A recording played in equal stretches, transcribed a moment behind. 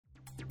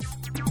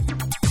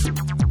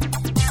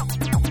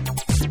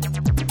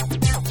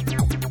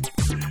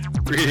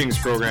Greetings,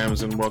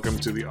 programs, and welcome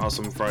to the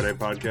Awesome Friday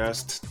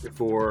podcast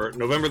for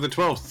November the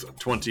 12th,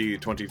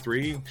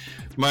 2023.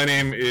 My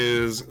name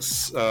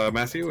is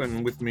Matthew,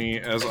 and with me,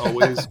 as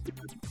always,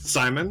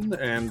 Simon,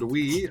 and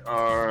we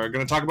are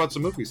going to talk about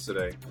some movies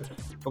today.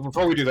 But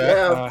before we do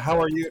that, how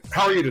are you?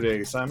 How are you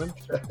today, Simon?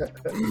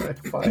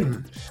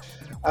 Fine.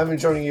 I'm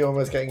enjoying you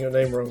almost getting your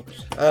name wrong.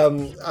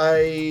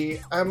 I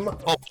am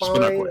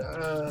fine.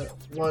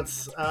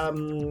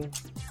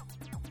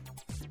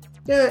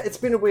 It's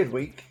been a weird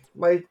week.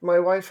 My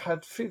wife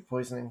had food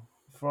poisoning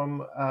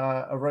from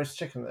a roast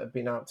chicken that had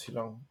been out too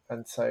long,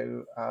 and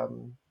so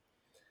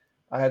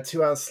I had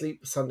 2 hours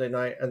sleep Sunday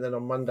night, and then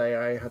on Monday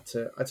I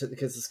took the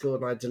kids to school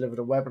and I delivered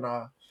a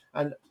webinar,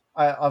 and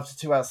after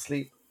 2 hours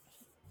sleep,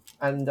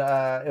 and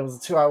it was a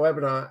 2-hour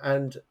webinar,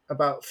 and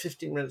about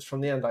 15 minutes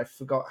from the end I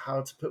forgot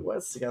how to put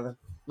words together.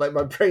 Like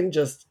my brain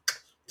just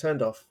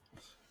turned off.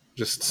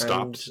 Just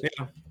stopped.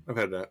 Yeah, I've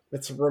had that.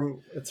 It's a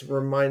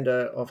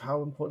reminder of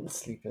how important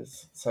sleep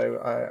is. So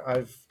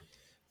I've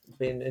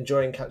been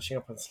enjoying catching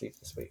up on sleep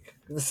this week.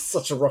 This is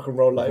such a rock and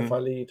roll life I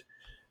lead.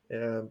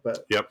 But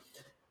yep.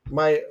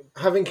 My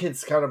having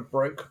kids kind of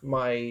broke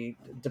my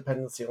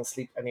dependency on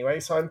sleep anyway,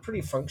 so I'm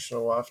pretty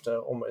functional after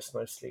almost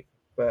no sleep.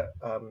 But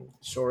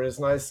sure is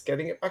nice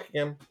getting it back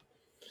again.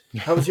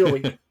 How was your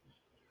week?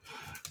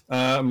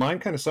 Mine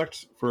kind of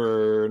sucked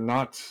for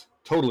not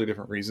totally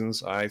different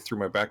reasons. I threw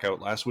my back out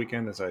last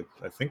weekend, as I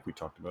think we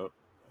talked about.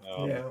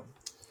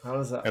 How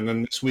was that? And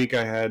then this week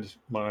I had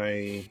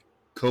my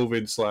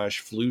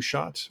COVID/flu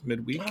shot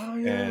midweek,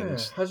 and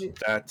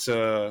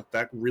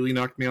that really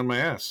knocked me on my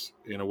ass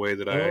in a way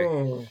that I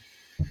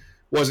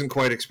wasn't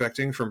quite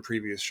expecting from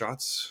previous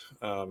shots.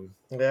 Partly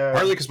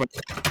because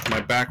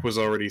my back was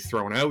already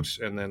thrown out,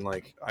 and then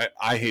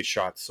I hate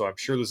shots, so I'm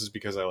sure this is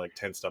because I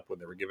tensed up when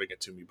they were giving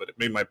it to me, but it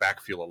made my back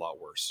feel a lot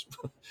worse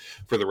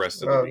for the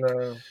rest of the week.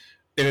 No.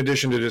 In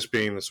addition to just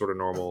being the sort of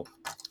normal,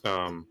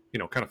 kind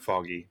of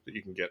foggy that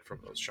you can get from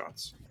those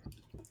shots.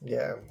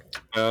 Yeah.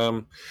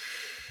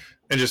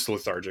 And just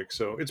lethargic.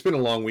 So it's been a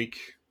long week.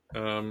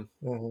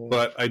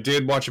 But I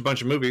did watch a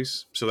bunch of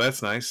movies, so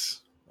that's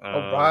nice.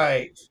 All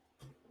right.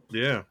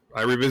 Yeah.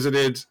 I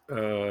revisited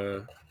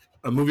a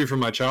movie from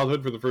my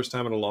childhood for the first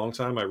time in a long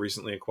time. I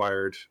recently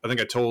acquired, I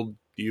think I told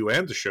you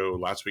and the show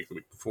last week, the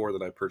week before,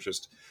 that I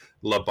purchased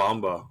La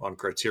Bamba on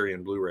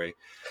Criterion Blu-ray.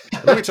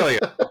 And let me tell you,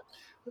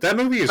 that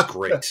movie is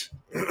great.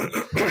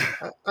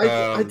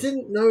 I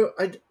didn't know.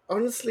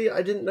 Honestly,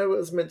 I didn't know it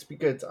was meant to be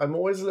good. I'm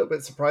always a little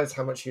bit surprised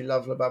how much you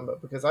love La Bamba,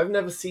 because I've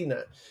never seen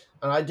it,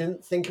 and I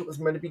didn't think it was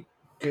meant to be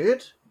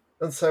good.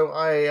 And so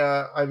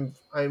I'm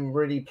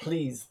really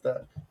pleased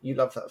that you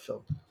love that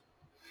film.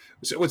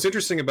 So what's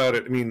interesting about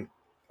it, I mean,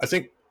 I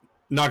think,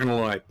 not gonna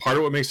lie, part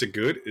of what makes it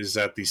good is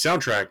that the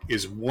soundtrack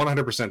is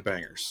 100%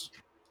 bangers.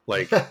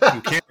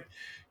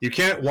 You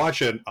can't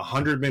watch a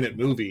 100-minute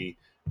movie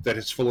that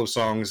is full of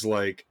songs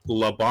like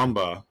La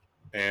Bamba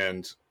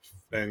and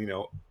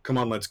Come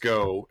On Let's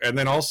Go, and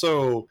then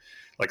also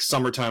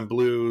Summertime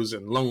Blues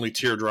and Lonely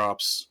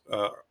Teardrops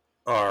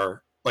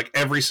are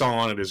every song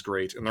on it is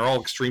great, and they're all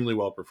extremely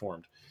well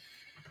performed.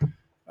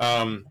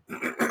 But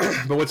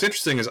what's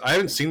interesting is I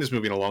haven't seen this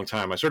movie in a long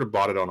time. I sort of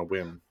bought it on a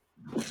whim,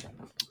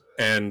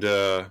 and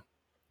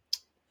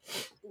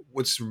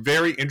what's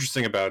very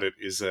interesting about it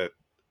is that,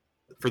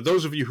 for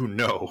those of you who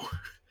know,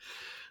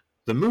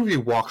 the movie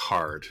Walk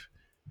Hard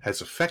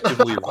has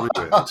effectively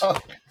ruined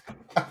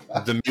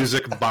the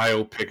music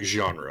biopic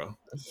genre,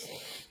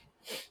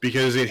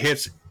 because it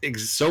hits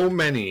so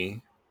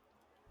many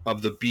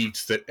of the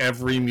beats that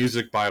every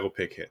music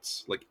biopic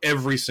hits,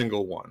 every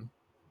single one.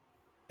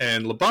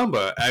 And La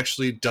Bamba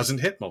actually doesn't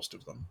hit most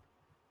of them.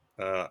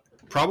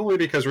 Probably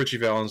because Richie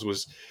Valens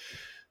was,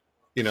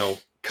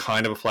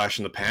 kind of a flash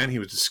in the pan. He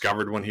was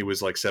discovered when he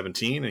was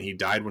 17, and he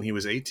died when he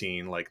was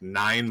 18,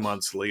 9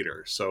 months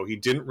later. So he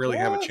didn't really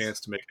have a chance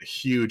to make a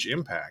huge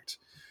impact.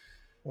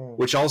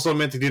 Which also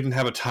meant that he didn't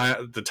have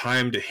the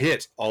time to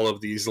hit all of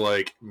these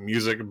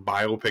music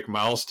biopic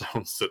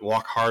milestones that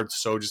Walk Hard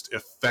so just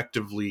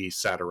effectively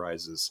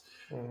satirizes,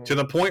 to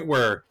the point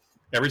where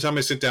every time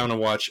I sit down and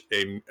watch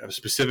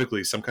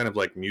specifically some kind of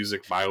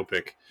music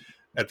biopic,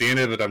 at the end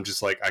of it I'm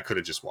just I could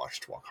have just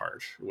watched Walk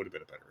Hard. It would have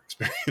been a better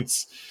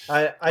experience.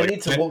 I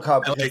need to walk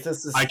up,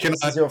 because this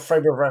is your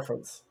frame of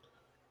reference.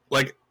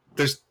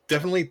 There's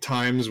definitely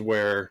times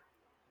where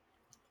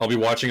I'll be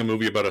watching a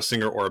movie about a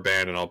singer or a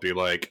band, and I'll be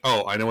like,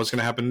 oh, I know what's going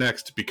to happen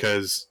next,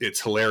 because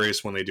it's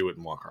hilarious when they do it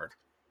in Walk Hard,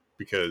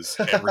 because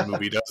every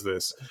movie does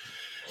this.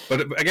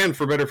 But again,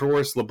 for better or for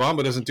worse, La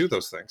Bamba doesn't do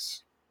those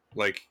things.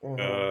 And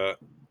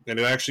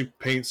it actually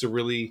paints a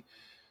really,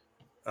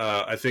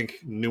 I think,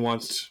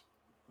 nuanced.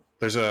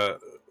 So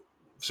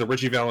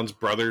Richie Valens'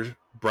 brother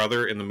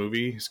in the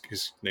movie,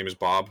 his name is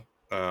Bob,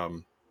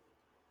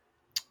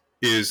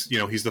 is,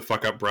 he's the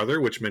fuck up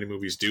brother, which many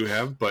movies do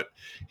have, but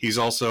he's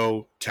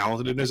also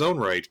talented in his own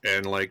right,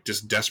 and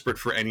just desperate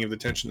for any of the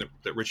attention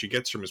that Richie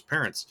gets from his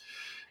parents.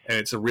 And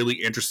it's a really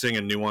interesting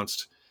and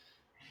nuanced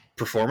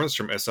performance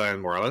from S.I.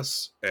 and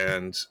Morales.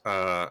 And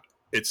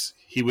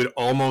he would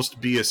almost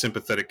be a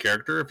sympathetic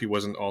character if he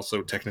wasn't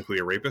also technically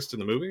a rapist in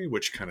the movie,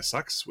 which kind of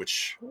sucks.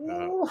 Which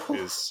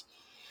is,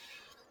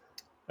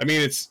 I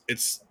mean, it's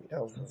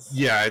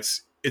yeah,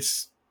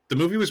 it's the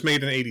movie was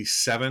made in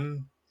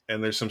 '87,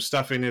 and there's some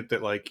stuff in it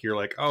that like you're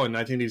like, oh, in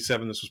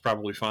 1987 this was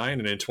probably fine,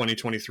 and in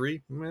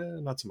 2023,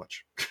 not so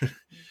much.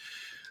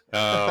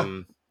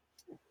 um,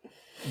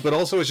 but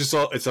also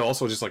it's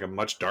also just like a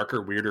much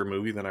darker, weirder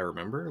movie than I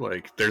remember.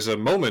 Like there's a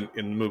moment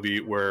in the movie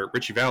where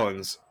Richie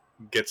Valens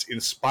gets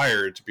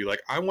inspired to be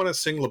like, I want to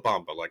sing La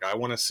Bamba, like I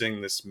want to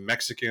sing this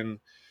Mexican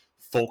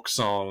folk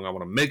song, I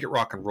want to make it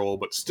rock and roll,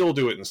 but still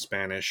do it in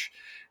Spanish.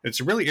 It's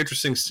a really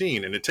interesting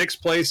scene, and it takes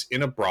place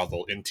in a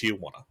brothel in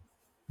Tijuana.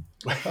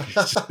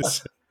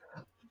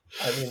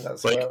 I mean,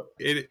 that's like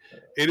it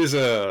is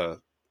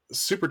a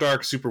super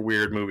dark, super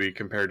weird movie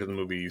compared to the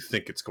movie you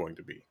think it's going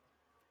to be.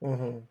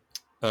 Mm-hmm.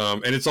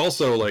 And it's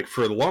also like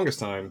for the longest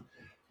time,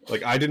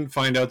 like I didn't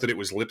find out that it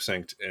was lip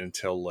synced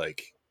until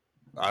like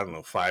I don't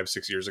know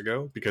 5-6 years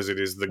ago, because it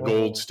is the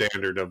gold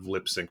standard of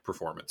lip sync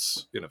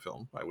performance in a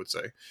film, I would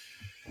say.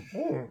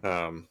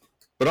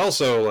 But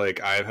also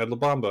like I've had La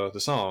Bamba, the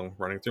song,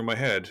 running through my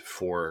head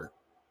for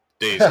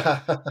days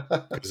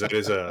because that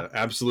is a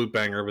absolute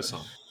banger of a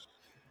song.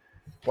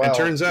 Well,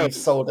 and you've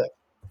sold it.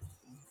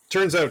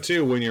 Turns out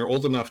too, when you're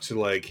old enough to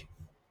like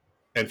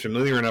and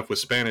familiar enough with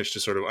Spanish to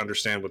sort of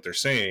understand what they're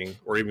saying,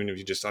 or even if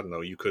you just, I don't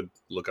know, you could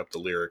look up the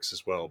lyrics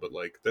as well. But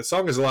like that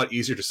song is a lot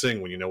easier to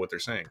sing when you know what they're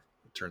saying,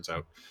 it turns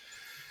out.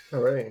 Oh,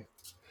 really?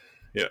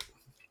 Yeah.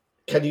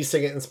 Can you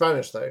sing it in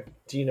Spanish though?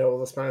 Do you know all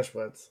the Spanish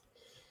words?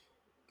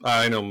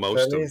 I know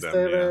most of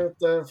them.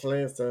 Yeah.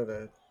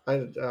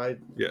 I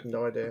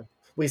no idea.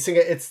 We sing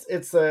it.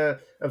 It's a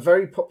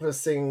very popular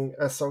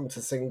song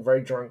to sing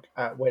very drunk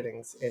at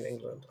weddings in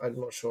England. I'm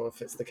not sure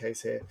if it's the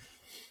case here,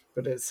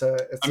 but it's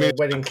a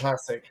wedding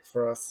classic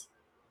for us.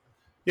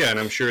 Yeah, and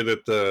I'm sure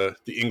that the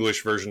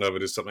English version of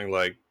it is something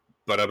like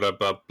 "ba da ba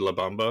ba la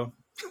bamba."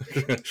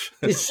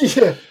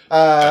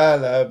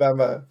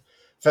 Alabama,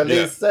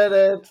 Feliz,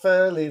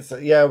 Feliz.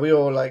 Yeah, we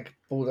all like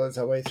bulldoze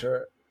our way through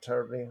it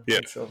terribly. Yeah,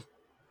 I'm sure.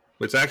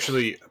 It's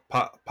actually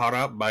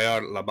para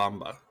bailar la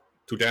bamba,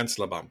 to dance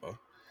la bamba.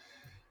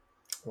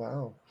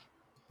 Wow.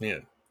 Yeah.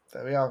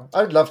 There we are.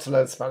 I would love to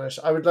learn Spanish.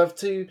 I would love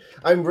to.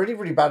 I'm really,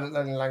 really bad at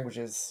learning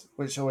languages,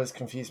 which always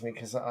confuse me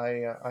because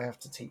I have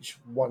to teach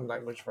one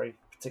language very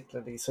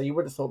particularly. So you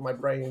would have thought my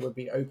brain would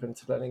be open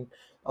to learning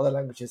other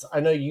languages. I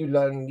know you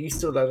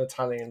still learn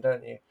Italian,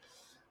 don't you?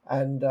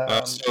 And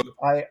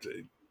I've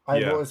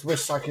always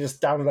wished I could just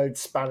download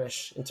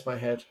Spanish into my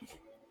head.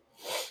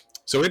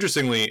 So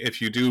interestingly,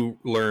 if you do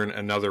learn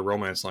another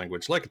Romance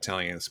language like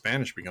Italian,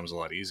 Spanish becomes a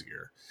lot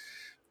easier.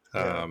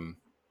 Yeah.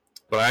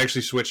 But I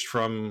actually switched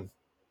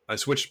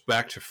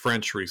back to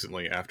French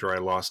recently after I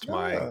lost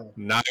my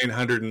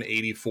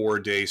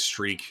 984-day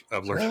streak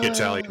of learning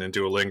Italian in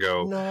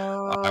Duolingo.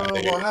 No,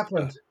 what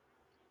happened?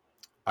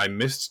 I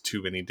missed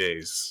too many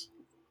days.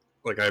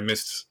 Like I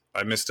missed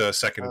a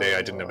second day.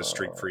 I didn't have a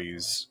streak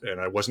freeze, and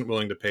I wasn't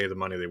willing to pay the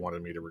money they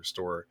wanted me to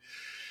restore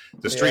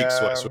the streak.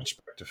 So I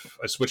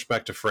switched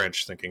back to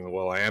French, thinking,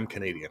 well, I am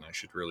Canadian. I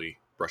should really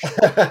brush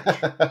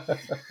up.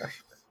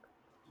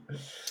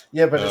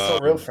 Yeah, but it's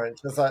not real French,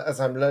 as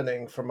I'm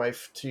learning from my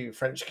two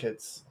French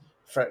kids,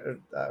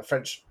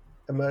 French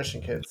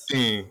immersion kids.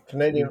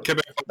 Canadian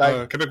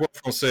Québécois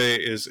Français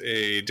is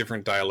a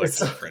different dialect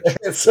of French.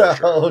 It's a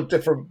whole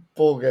different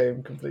ball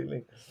game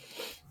completely.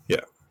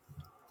 Yeah.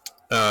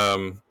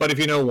 But if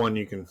you know one,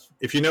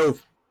 if you know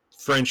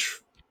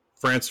France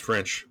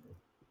French,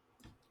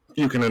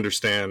 you can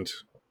understand.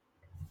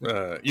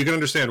 You can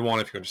understand one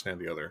if you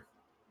understand the other,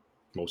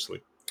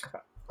 mostly.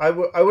 I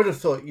would have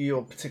thought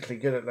you're particularly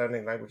good at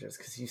learning languages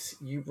because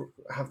you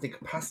have the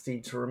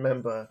capacity to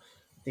remember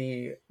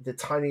the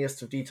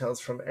tiniest of details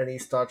from any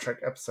Star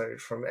Trek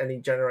episode, from any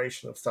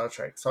generation of Star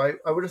Trek. So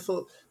I would have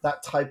thought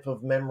that type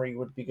of memory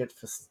would be good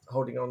for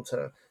holding on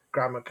to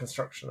grammar,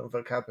 construction, and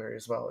vocabulary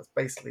as well. It's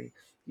basically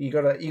you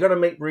gotta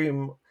make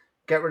room,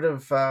 get rid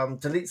of,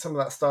 delete some of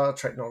that Star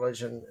Trek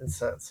knowledge and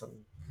insert some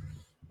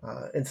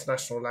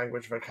international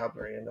language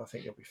vocabulary, and I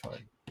think you'll be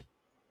fine.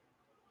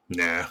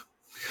 Nah.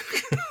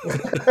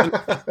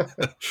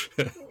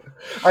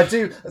 I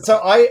do.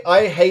 So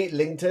I hate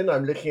LinkedIn.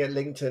 I'm looking at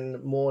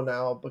LinkedIn more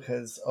now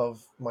because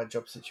of my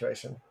job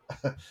situation.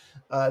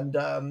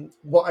 And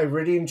what I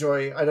really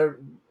enjoy,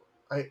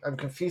 I'm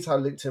confused how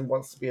LinkedIn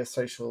wants to be a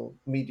social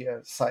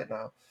media site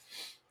now.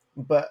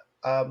 But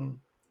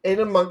in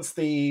amongst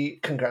the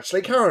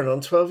congratulate Karen on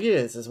 12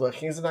 years as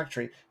working as an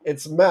actuary,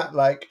 it's Matt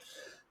like,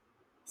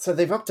 so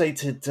they've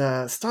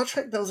updated Star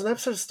Trek. There was an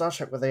episode of Star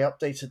Trek where they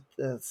updated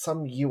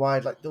some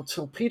UI, like the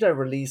torpedo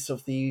release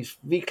of the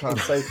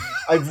V-Class. So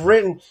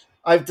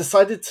I've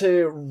decided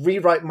to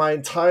rewrite my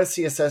entire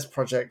CSS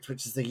project,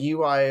 which is the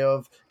UI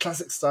of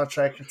classic Star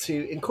Trek,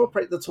 to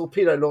incorporate the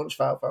torpedo launch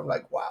valve. I'm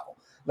like, wow.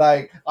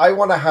 Like, I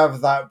want to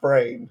have that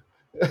brain.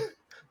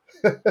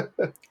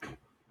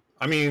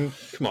 I mean,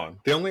 come on.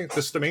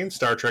 The main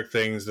Star Trek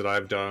things that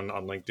I've done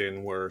on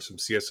LinkedIn were some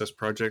CSS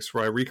projects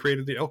where I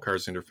recreated the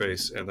LCARS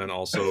interface and then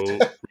also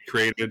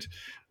recreated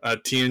a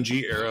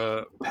TNG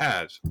era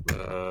pad,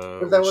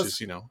 But which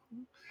is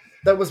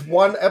there was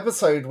one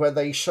episode where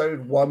they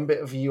showed one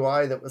bit of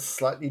UI that was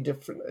slightly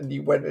different, and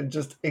you went and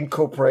just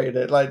incorporated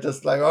it, like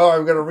just like, oh,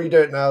 I'm going to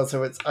redo it now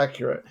so it's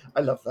accurate.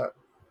 I love that.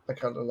 I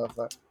kind of love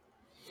that.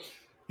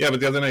 Yeah, but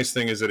the other nice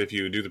thing is that if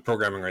you do the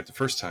programming right the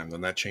first time,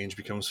 then that change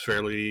becomes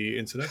fairly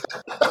incidental.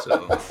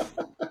 So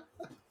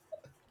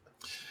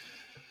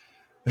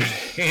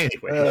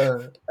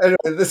anyway, Anyway,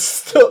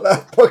 this is not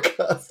that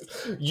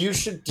podcast. You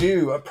should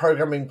do a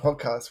programming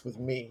podcast with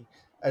me,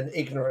 an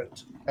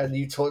ignorant, and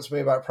you talk to me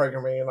about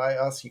programming, and I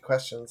ask you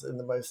questions in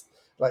the most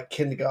like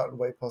kindergarten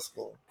way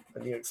possible,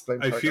 and you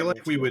explain I feel programming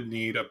like to we me. would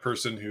need a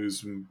person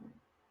who's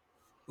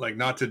like,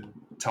 not to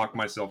talk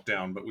myself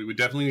down, but we would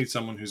definitely need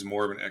someone who's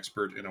more of an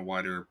expert in a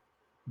wider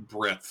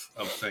breadth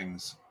of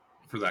things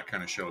for that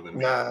kind of show than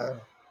me. Nah.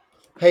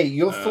 Hey,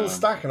 you're full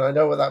stack, and I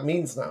know what that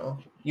means now.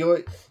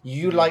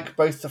 You like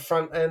both the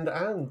front end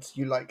and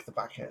you like the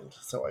back end,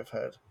 so I've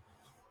heard.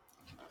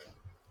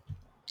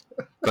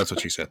 That's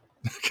what she said.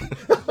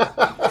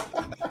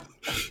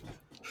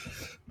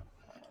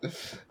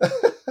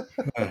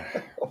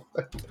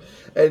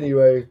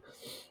 Anyway,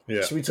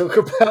 Yeah, should we talk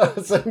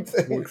about some we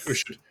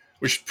things?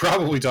 should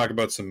probably talk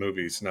about some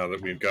movies now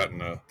that we've gotten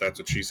that's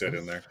what she said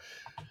in there.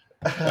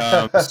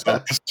 So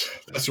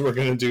that's what we're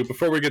going to do.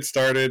 Before we get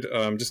started,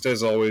 just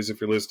as always,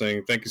 if you're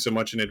listening, thank you so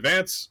much in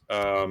advance.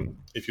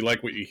 If you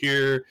like what you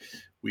hear,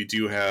 we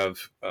do have,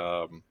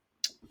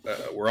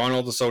 we're on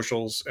all the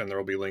socials, and there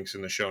will be links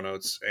in the show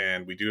notes.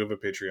 And we do have a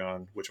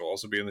Patreon, which will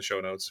also be in the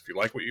show notes. If you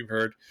like what you've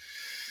heard,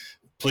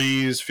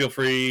 please feel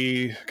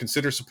free,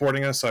 consider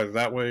supporting us either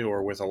that way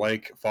or with a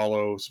like,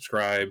 follow,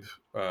 subscribe,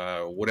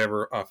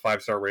 whatever, a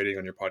 5-star rating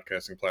on your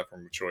podcasting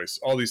platform of choice.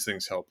 All these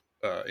things help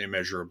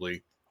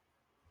immeasurably.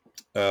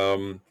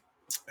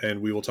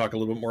 And we will talk a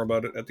little bit more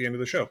about it at the end of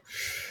the show.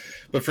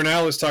 But for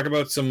now, let's talk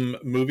about some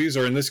movies,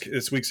 or in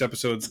this week's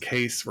episode's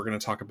case, we're going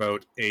to talk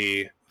about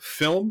a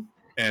film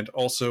and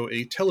also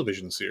a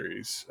television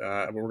series.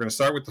 But we're going to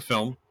start with the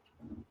film,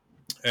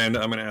 and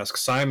I'm going to ask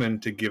Simon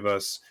to give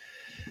us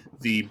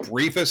the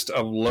briefest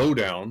of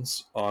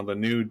lowdowns on the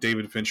new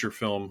David Fincher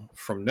film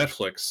from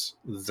Netflix,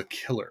 The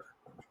Killer.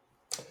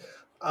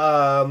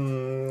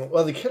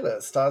 Well, The Killer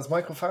stars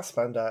Michael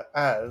Fassbender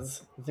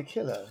as the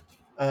killer,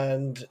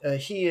 and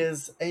he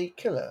is a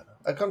killer,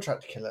 a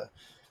contract killer,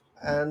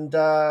 and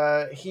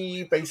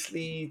he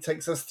basically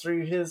takes us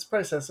through his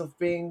process of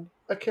being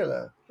a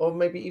killer, or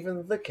maybe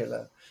even the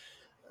killer.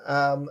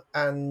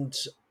 And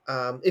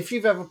if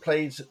you've ever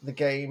played the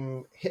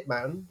game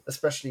Hitman,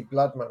 especially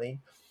Blood Money,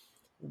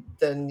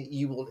 then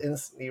you will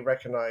instantly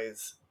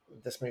recognize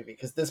this movie,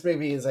 because this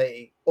movie is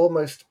a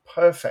almost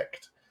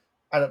perfect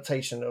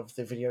adaptation of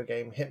the video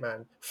game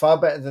Hitman, far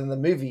better than the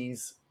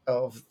movies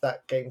of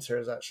that game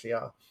series actually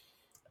are.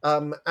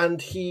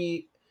 And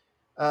he,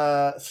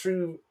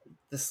 through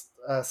this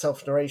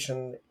self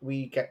narration,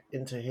 we get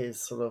into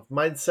his sort of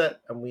mindset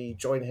and we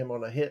join him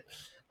on a hit.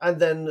 And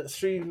then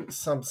through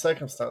some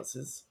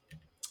circumstances,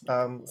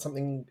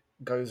 something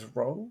goes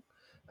wrong,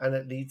 and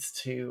it leads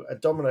to a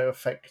domino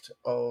effect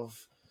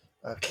of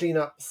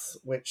cleanups,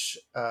 which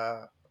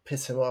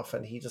piss him off,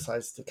 and he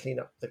decides to clean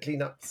up the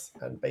cleanups.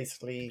 And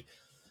basically,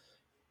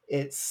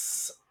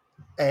 it's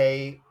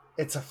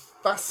it's a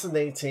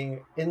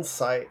fascinating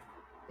insight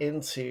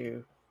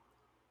into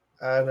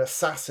an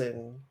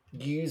assassin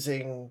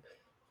using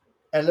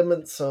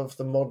elements of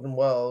the modern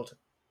world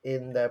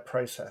in their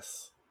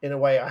process in a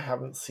way I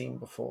haven't seen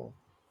before.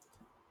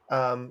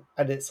 And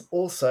it's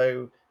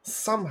also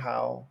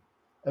somehow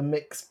a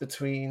mix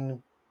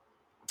between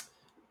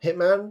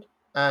Hitman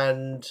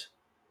and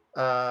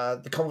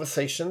The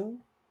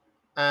Conversation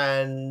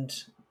and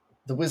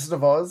The Wizard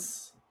of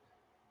Oz,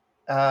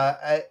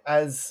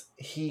 as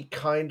he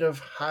kind of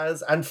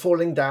has, and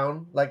Falling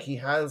Down, like he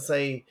has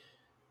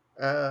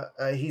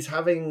he's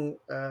having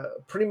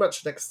pretty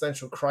much an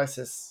existential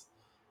crisis,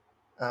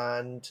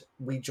 and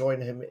we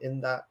join him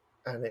in that,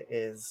 and it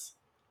is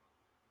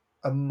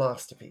a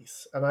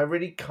masterpiece. And I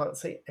really can't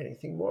say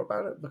anything more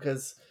about it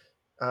because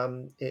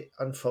it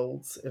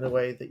unfolds in a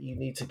way that you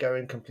need to go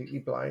in completely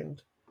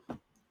blind.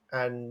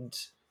 And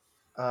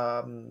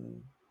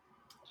um,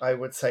 I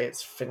would say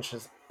it's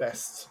Fincher's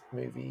best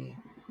movie.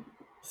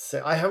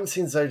 So I haven't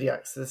seen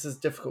Zodiac, so this is a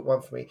difficult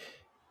one for me.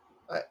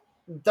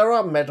 There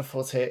are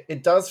metaphors here.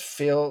 It does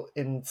feel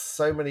in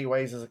so many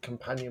ways as a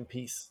companion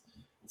piece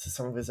to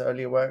some of his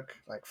earlier work,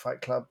 like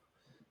Fight Club.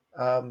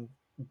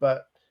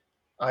 But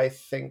I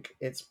think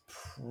it's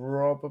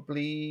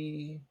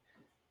probably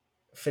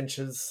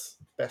Fincher's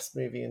best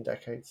movie in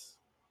decades,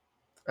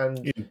 and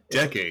In it's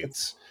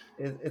decades.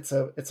 it's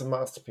a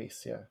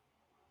masterpiece. Yeah.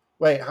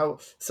 Wait, how?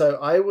 So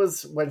I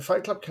was when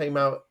Fight Club came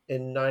out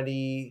in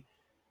 '99.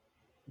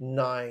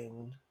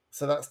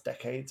 So that's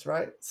decades,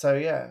 right? So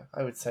yeah,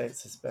 I would say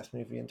it's his best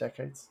movie in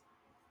decades.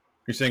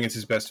 You're saying it's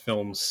his best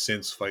film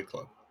since Fight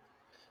Club?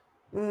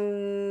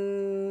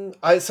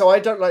 I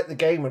don't like the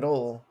game at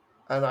all,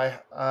 and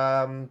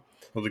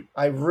Well,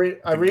 I the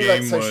really like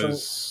game social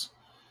was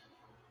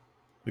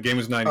the game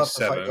was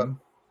after Fight Club.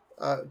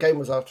 97. Game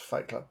was after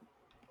Fight Club,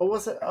 or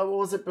was it? Or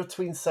was it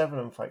between Seven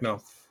and Fight Club?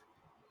 No,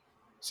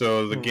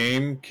 so the Hmm.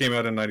 game came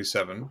out in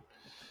 97.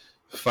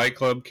 Fight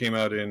Club came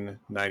out in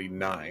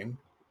 99,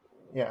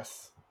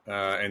 Yes.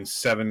 and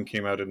 7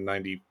 came out in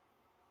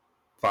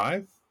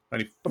 95,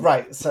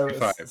 Right. So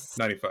 95, it's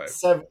 95.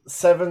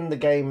 seven the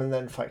game and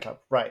then Fight Club.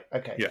 Right.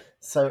 Okay. Yeah.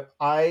 So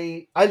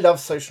I love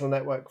Social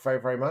Network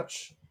very very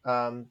much.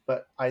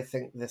 But I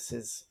think this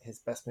is his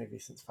best movie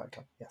since Fight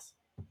Club. Yes.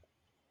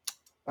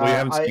 Well, I you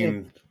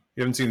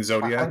haven't seen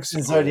Zodiac, I've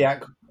seen so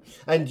Zodiac,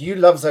 and you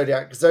love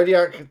Zodiac.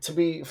 Zodiac, to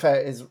be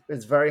fair, is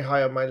very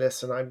high on my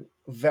list, and I'm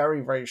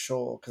very very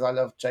sure because I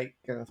love Jake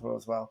Gyllenhaal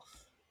as well.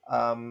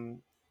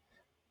 Um,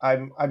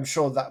 I'm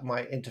sure that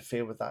might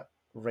interfere with that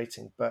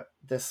rating, but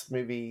this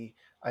movie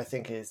I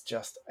think is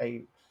just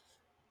a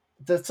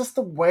there's just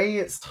the way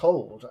it's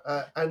told,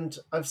 and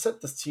I've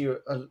said this to you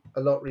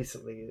a lot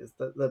recently. Is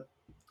that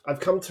I've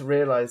come to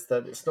realize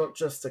that it's not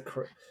just a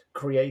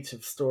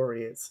creative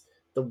story; it's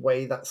the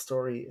way that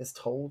story is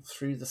told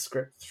through the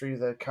script, through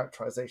the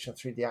characterization,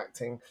 through the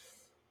acting,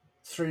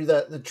 through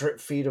the drip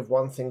feed of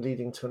one thing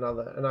leading to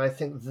another. And I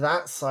think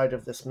that side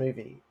of this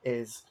movie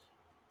is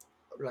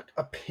like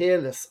a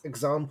peerless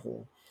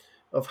example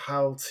of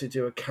how to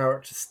do a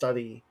character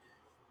study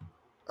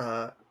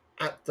uh,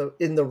 at the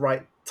in the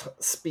right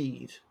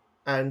speed,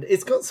 and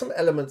it's got some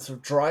elements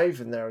of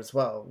drive in there as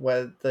well,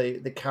 where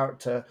the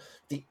character,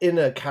 the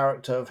inner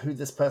character of who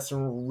this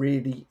person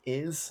really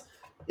is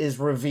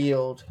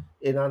revealed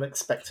in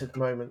unexpected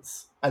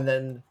moments, and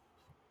then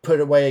put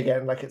away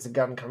again like it's a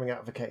gun coming out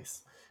of a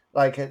case.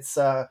 Like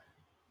uh,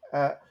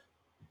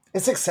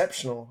 it's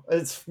exceptional.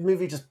 This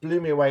movie just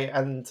blew me away,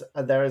 and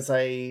there is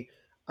a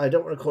I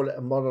don't want to call it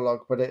a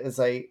monologue, but it is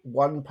a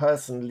one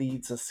person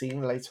leads a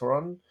scene later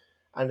on,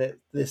 and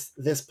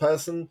this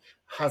person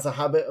has a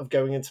habit of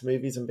going into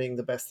movies and being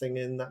the best thing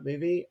in that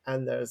movie,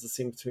 and there is a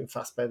scene between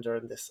Fassbender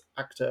and this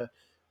actor,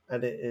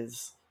 and it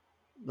is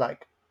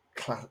like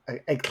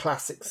a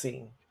classic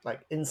scene,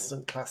 like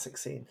instant classic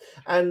scene,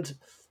 and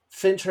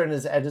Fincher and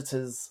his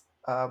editors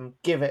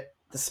give it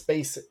the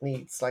space it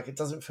needs. Like it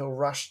doesn't feel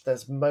rushed.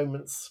 There's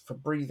moments for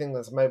breathing.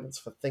 There's moments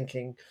for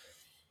thinking.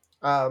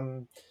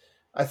 Um,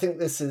 I think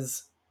this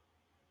is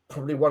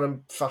probably one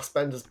of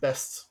Fassbender's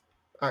best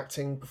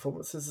acting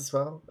performances as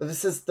well.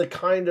 This is the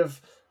kind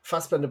of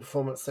Fassbender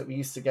performance that we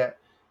used to get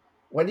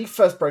when he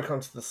first broke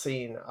onto the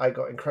scene. I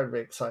got incredibly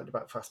excited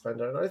about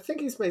Fassbender, and I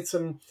think he's made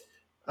some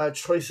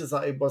choices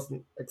that I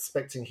wasn't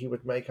expecting he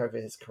would make over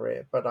his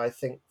career. But I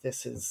think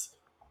this is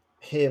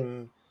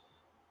him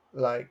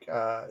like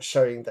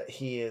showing that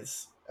he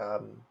is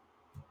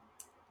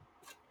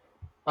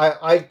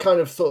I kind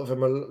of thought of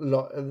him a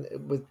lot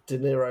with De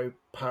Niro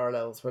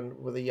parallels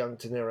when with a young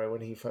De Niro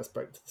when he first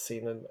broke to the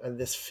scene, and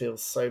this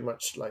feels so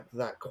much like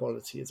that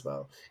quality as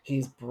well.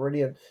 He's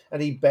brilliant,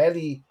 and he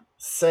barely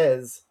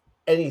says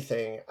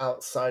anything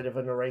outside of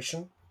a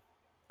narration.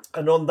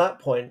 And on that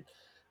point,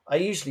 I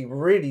usually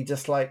really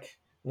dislike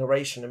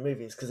narration in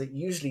movies because it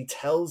usually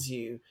tells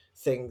you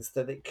things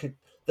that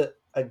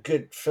a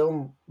good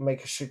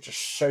filmmaker should just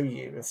show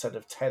you instead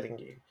of telling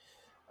you.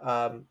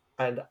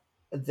 And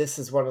this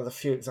is one of the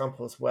few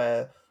examples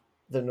where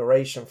the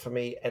narration for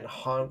me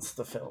enhanced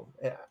the film.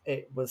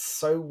 It was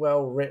so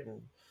well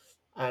written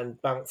and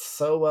bounced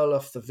so well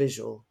off the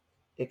visual,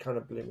 it kind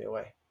of blew me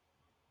away.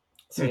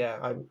 So Hmm.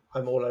 yeah,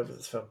 I'm all over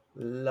this film.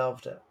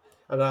 Loved it,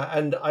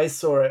 and I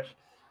saw it.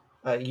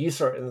 You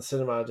saw it in the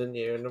cinema, didn't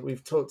you? And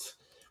we've talked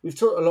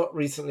a lot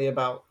recently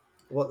about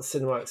what the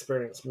cinema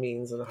experience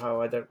means and how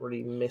I don't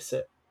really miss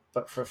it.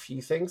 But for a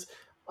few things,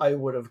 I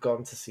would have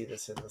gone to see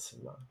this in the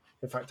cinema.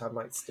 In fact, I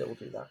might still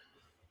do that.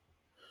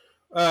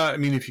 I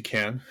mean, if you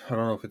can, I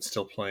don't know if it's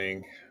still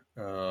playing.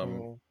 Um,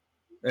 Mm,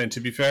 and to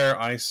be fair,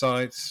 I saw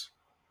it.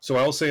 So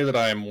I'll say that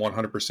I am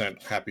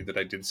 100% happy that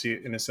I did see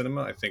it in a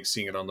cinema. I think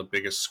seeing it on the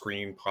biggest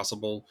screen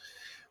possible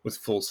with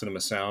full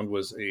cinema sound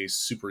was a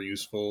super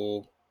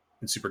useful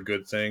and super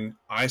good thing.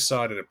 I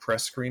saw it at a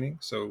press screening,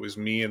 so it was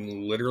me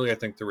and literally I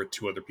think there were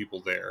two other people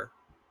there.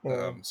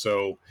 mm,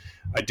 So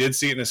I did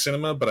see it in a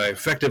cinema, but I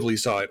effectively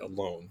saw it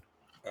alone,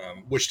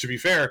 which, to be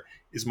fair,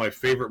 is my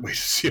favorite way to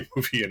see a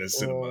movie in a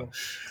cinema.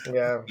 mm.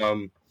 Yeah.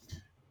 Um,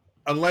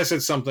 unless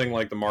it's something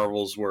like the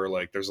Marvels, where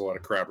like there's a lot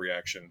of crowd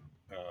reaction.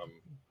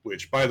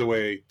 Which, by the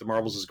way, the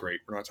Marvels is great.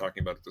 We're not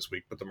talking about it this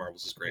week, but the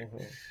Marvels is great.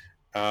 Hmm.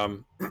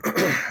 Um,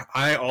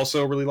 I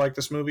also really like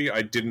this movie.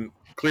 I didn't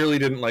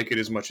like it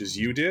as much as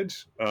you did,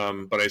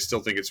 but I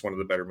still think it's one of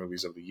the better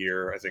movies of the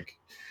year. I think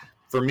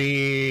for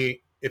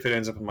me, if it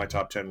ends up in my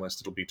top 10 list,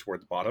 it'll be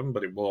toward the bottom,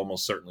 but it will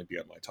almost certainly be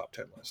on my top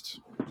 10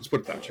 list. Let's put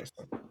it that way.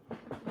 Interesting.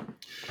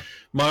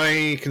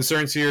 My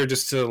concerns here,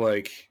 just to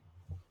like,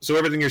 so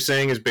everything you're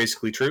saying is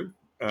basically true.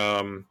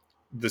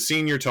 The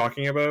scene you're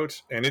talking about,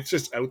 and it's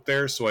just out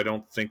there, so I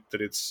don't think that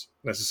it's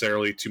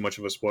necessarily too much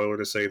of a spoiler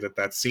to say that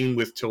that scene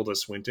with Tilda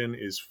Swinton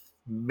is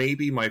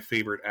maybe my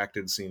favorite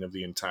acted scene of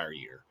the entire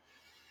year.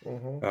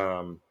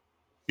 Mm-hmm.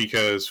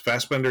 Because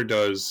Fassbender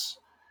does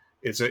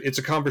it's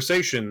a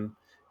conversation,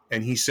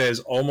 and he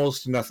says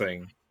almost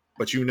nothing,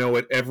 but you know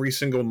at every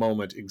single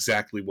moment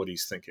exactly what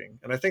he's thinking,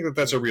 and I think that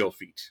that's a real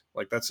feat.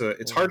 Like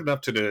it's hard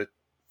enough to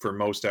for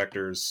most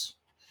actors,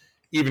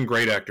 even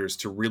great actors,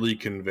 to really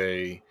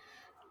convey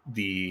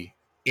the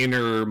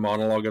inner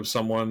monologue of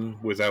someone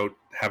without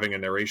having a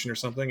narration or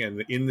something.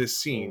 And in this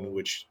scene,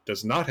 which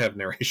does not have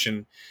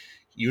narration,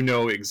 you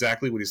know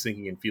exactly what he's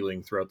thinking and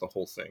feeling throughout the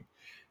whole thing.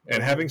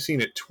 And having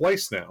seen it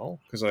twice now,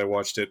 because I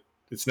watched it,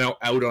 it's now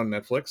out on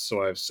Netflix,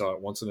 so I saw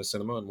it once in a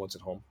cinema and once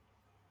at home.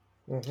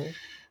 Mm-hmm.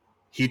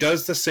 He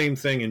does the same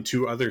thing in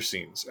two other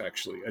scenes,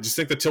 actually. I just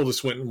think the Tilda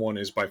Swinton one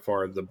is by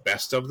far the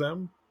best of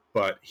them,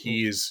 but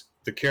he is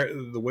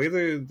the way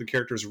the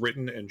character is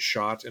written and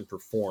shot and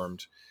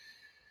performed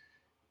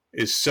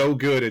is so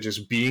good at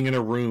just being in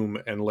a room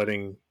and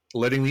letting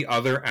the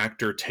other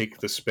actor take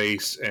the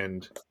space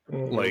and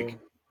like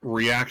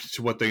react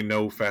to what they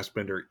know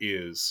Fassbender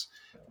is.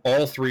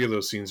 All three of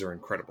those scenes are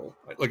incredible.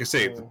 Like I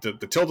say,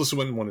 the Tilda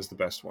Swinton one is the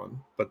best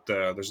one, but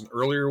there's an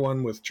earlier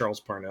one with Charles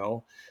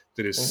Parnell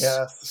that is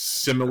Yes.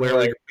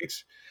 similarly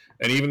great.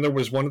 And even there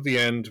was one at the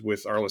end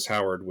with Arliss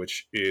Howard,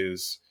 which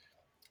is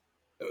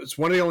it's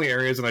one of the only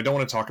areas, and I don't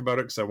want to talk about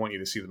it because I want you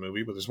to see the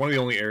movie, but there's one of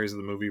the only areas of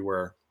the movie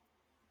where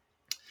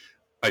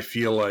I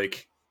feel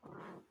like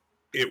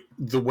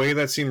the way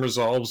that scene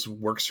resolves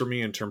works for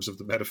me in terms of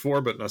the metaphor,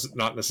 but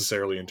not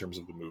necessarily in terms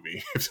of the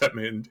movie. If that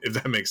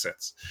makes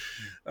sense.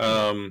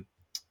 But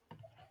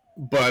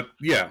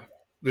yeah,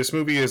 this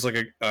movie is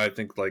I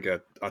think like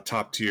a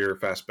top tier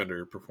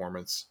Fassbender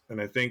performance,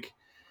 and I think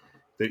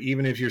that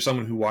even if you're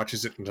someone who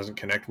watches it and doesn't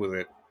connect with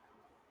it,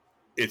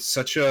 it's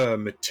such a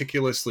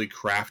meticulously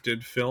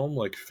crafted film.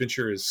 Like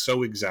Fincher is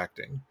so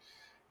exacting,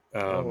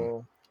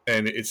 and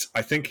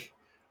I think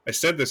I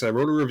said this. I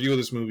wrote a review of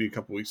this movie a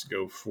couple weeks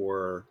ago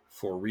for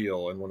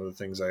Real, and one of the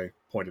things I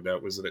pointed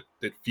out was that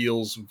it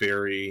feels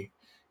very,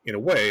 in a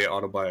way,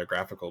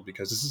 autobiographical,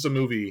 because this is a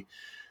movie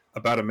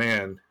about a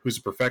man who's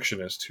a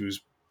perfectionist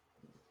who's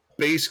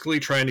basically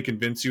trying to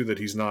convince you that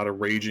he's not a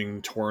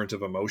raging torrent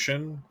of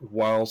emotion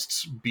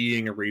whilst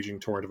being a raging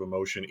torrent of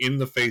emotion in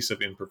the face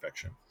of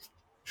imperfection.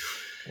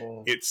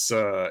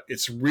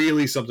 It's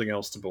really something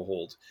else to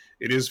behold.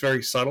 It is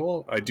very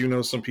subtle. I do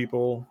know some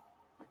people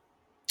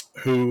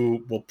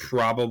who will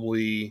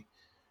probably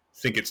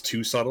think it's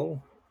too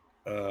subtle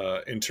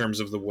in terms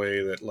of the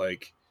way that,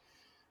 like,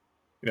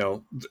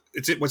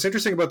 what's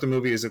interesting about the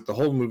movie is that the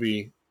whole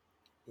movie,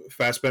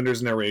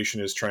 Fassbender's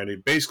narration is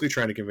basically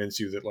trying to convince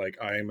you that, like,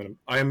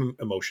 I am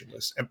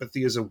emotionless.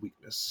 Empathy is a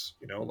weakness.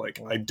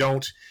 Like, I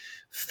don't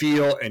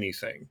feel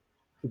anything,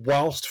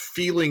 whilst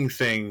feeling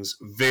things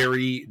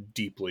very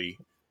deeply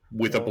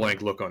with a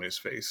blank look on his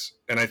face.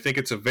 And I think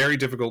it's a very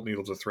difficult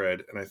needle to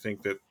thread. And I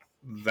think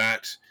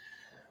that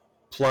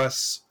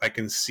plus I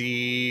can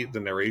see the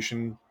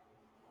narration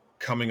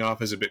coming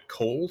off as a bit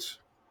cold,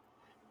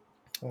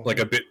 like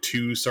a bit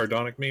too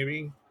sardonic,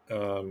 maybe.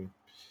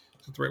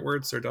 Is that the right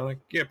word? Sardonic?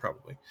 Yeah,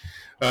 probably.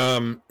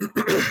 Um,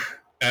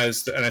 and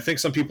I think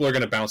some people are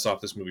going to bounce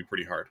off this movie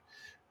pretty hard.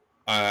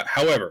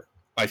 However,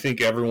 I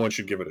think everyone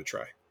should give it a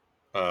try.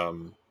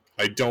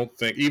 I don't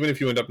think, even if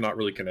you end up not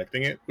really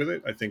connecting it with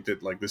it, I think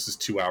that, like, this is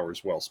 2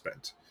 hours well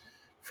spent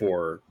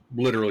for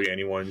literally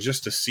anyone,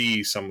 just to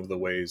see some of the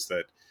ways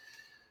that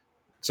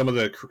some of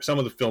the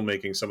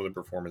filmmaking, some of the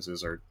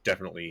performances are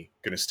definitely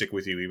going to stick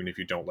with you, even if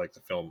you don't like the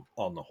film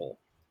on the whole.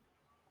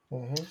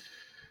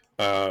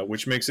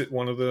 Which makes it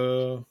one of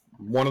the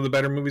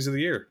better movies of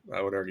the year,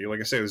 I would argue.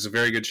 Like I say, there's a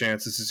very good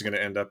chance this is going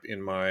to end up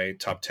in my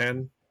top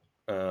 10.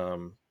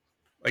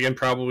 Again,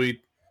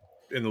 probably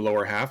in the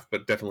lower half,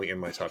 but definitely in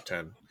my top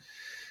 10.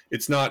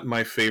 It's not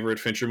my favorite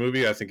Fincher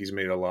movie. I think he's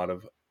made a lot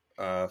of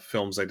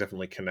films I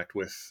definitely connect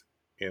with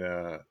in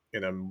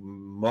a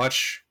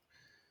much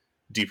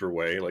deeper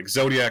way. Like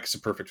Zodiac is a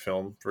perfect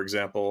film, for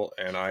example,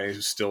 and I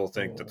still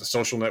think that The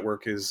Social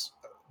Network is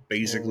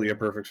basically a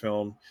perfect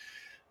film.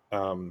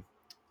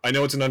 I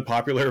know it's an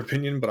unpopular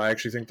opinion, but I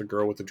actually think The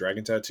Girl with the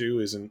Dragon Tattoo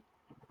is an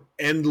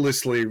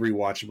endlessly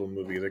rewatchable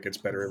movie that gets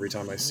better every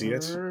time I see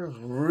it.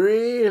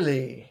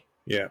 Really?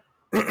 Yeah.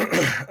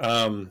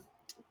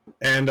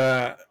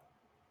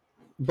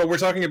 But we're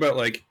talking about,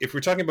 like, if we're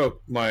talking about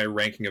my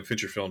ranking of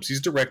Fincher films, he's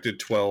directed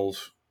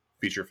 12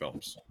 feature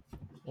films.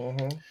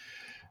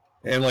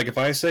 And, like, if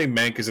I say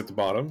Mank is at the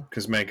bottom,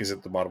 because Mank is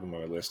at the bottom of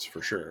my list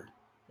for sure,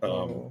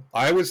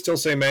 I would still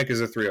say Mank is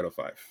a 3 out of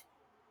 5.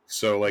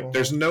 So, like,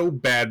 there's no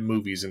bad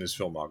movies in his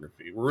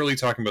filmography. We're really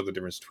talking about the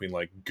difference between,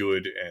 like,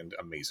 good and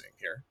amazing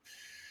here.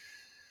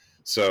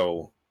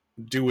 So,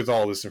 do with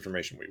all this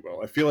information we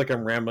will. I feel like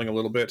I'm rambling a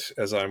little bit,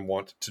 as I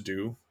want to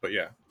do. But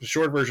yeah, the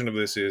short version of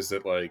this is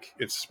that, like,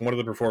 it's one of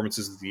the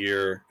performances of the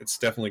year. It's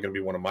definitely going to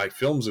be one of my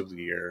films of the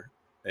year.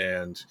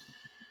 And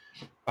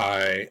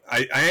I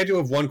do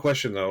have one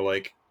question, though.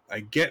 Like,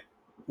 I get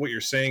what you're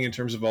saying in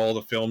terms of all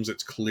the films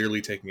it's clearly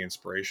taking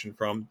inspiration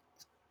from,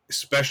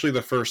 especially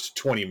the first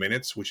 20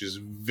 minutes, which is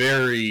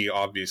very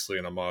obviously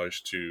an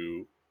homage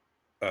to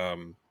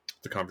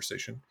The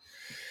Conversation.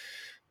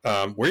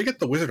 Where do you get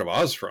the Wizard of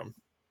Oz from?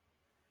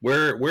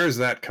 Where is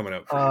that coming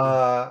out for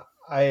you?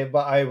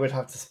 I would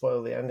have to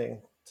spoil the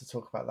ending to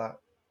talk about that,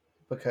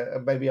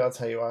 because maybe I'll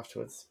tell you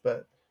afterwards.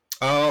 But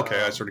Oh, okay.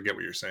 I um, sort of get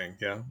what you're saying.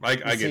 Yeah, you I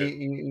get see, it.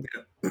 you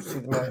Yeah. see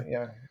the man,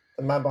 yeah,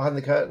 the man behind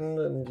the curtain,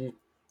 and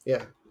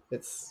yeah,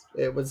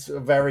 it was a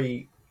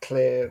very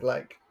clear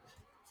like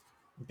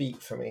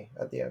beat for me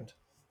at the end,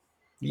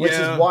 which is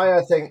Yeah. why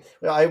I think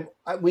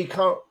we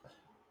can't.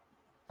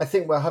 I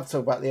think we'll have to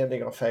talk about the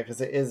ending off air because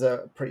it is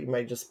a pretty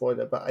major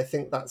spoiler. But I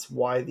think that's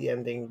why the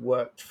ending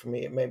worked for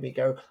me. It made me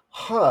go,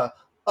 "Huh,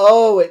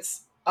 oh,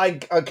 it's I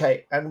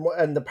okay,"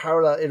 and the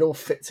parallel, it all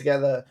fit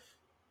together,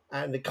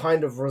 and it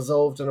kind of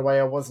resolved in a way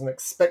I wasn't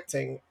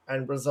expecting,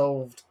 and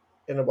resolved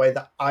in a way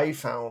that I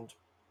found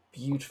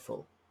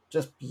beautiful,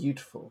 just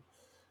beautiful.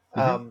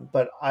 Hmm.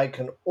 But I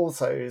can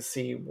also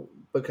see,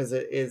 because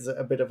it is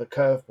a bit of a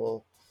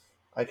curveball,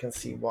 I can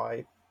see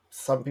why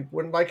some people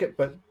wouldn't like it.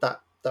 But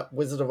that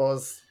Wizard of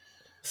Oz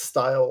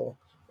style,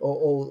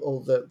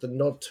 or the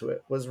nod to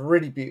it, was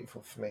really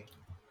beautiful for me.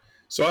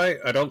 So I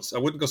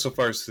wouldn't go so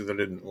far as to say that I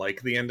didn't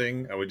like the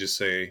ending. I would just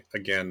say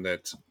again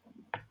that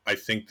I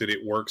think that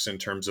it works in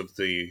terms of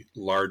the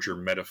larger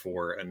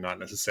metaphor and not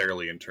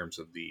necessarily in terms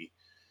of the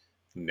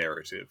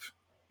narrative,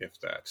 if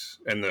that,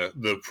 and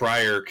the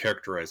prior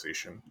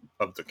characterization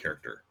of the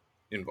character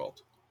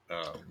involved.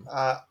 Um,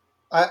 Uh,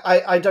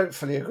 I don't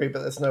fully agree,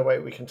 but there's no way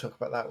we can talk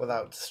about that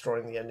without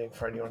destroying the ending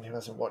for anyone who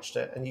hasn't watched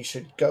it. And you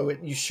should go.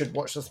 You should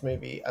watch this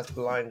movie as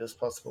blind as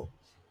possible.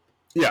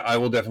 yeah, I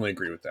will definitely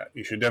agree with that.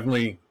 You should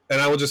definitely, and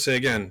I will just say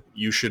again,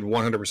 you should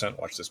 100%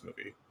 watch this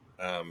movie.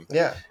 Um,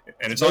 Yeah,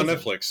 and it's it's on amazing.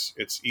 Netflix.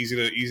 It's easy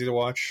to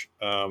watch.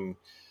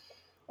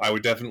 I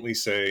would definitely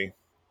say,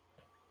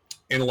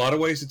 in a lot of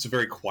ways, it's a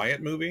very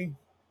quiet movie.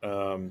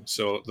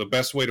 So the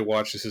best way to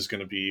watch this is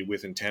going to be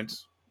with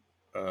intent.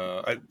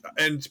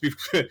 And to be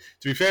to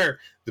be fair,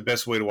 the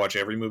best way to watch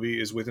every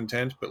movie is with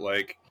intent. But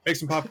like, make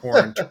some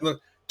popcorn,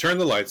 turn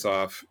the lights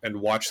off,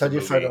 and watch the Turn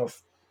your phone movie.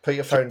 off. Put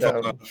your Turn phone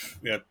your phone down. off.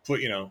 Yeah,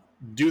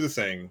 do the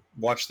thing.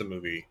 Watch the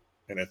movie,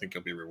 and I think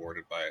you'll be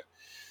rewarded by it.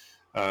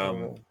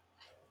 Mhm.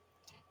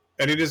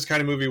 And it is the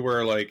kind of movie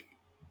where like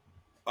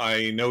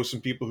I know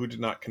some people who did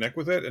not connect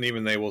with it, and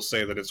even they will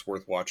say that it's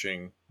worth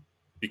watching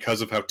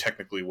because of how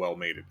technically well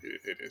made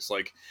it is.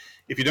 Like,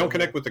 if you don't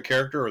connect Mhm. with the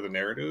character or the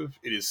narrative,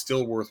 it is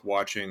still worth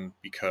watching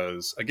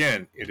because,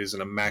 again, it is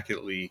an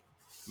immaculately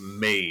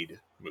made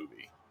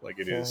movie. Like,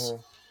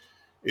 Mhm.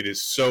 it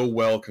is so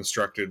well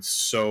constructed,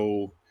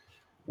 so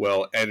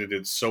well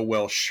edited, so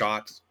well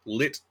shot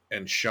and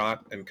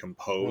Mhm.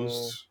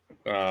 composed.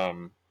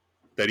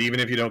 That even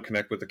if you don't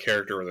connect with the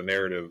character or the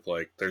narrative,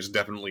 like, there's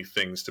definitely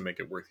things to make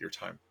it worth your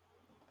time.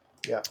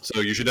 Yeah,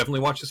 So you should definitely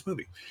watch this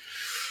movie.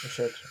 you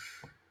should.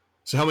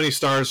 So how many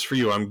stars for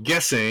you? I'm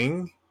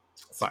guessing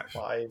It's a 5.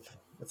 5.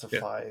 It's a Yeah.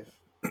 5.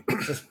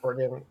 Just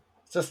brilliant.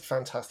 Just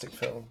fantastic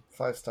film.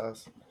 5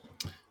 stars.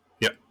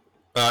 Yeah.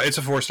 It's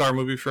a 4-star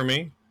movie for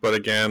me, but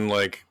again,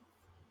 like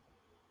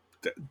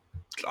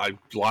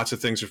lots of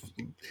things.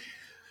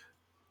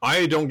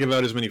 I don't give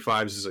out as many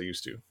fives as I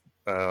used to,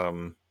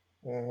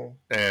 Mhm.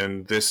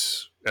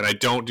 and I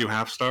don't do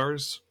half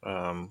stars.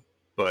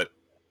 But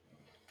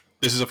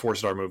this is a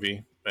 4-star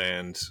movie,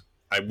 and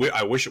I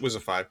wish it was a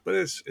 5, but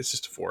it's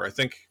just a 4. I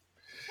think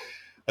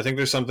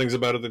there's some things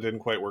about it that didn't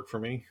quite work for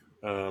me,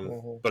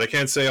 Mhm. but I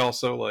can't say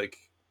also like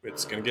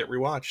it's gonna get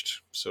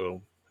rewatched,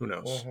 so who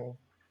knows? Mhm.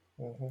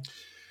 Mhm.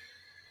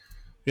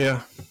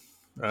 Yeah.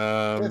 Good.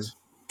 Um,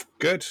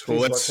 Good. Well,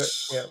 Please watch it.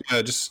 let's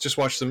Yeah. just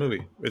watch the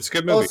movie. It's a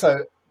good movie.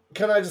 Also,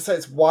 can I just say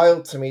it's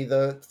wild to me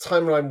the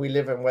timeline we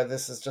live in, where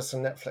this is just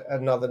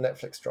another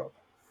Netflix drop,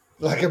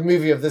 like a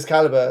movie of this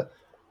caliber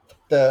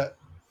that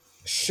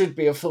should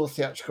be a full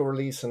theatrical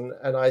release, and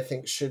I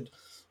think should,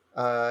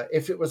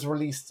 if it was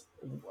released,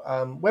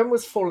 when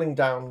was Falling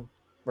Down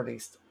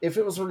released? If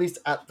it was released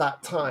at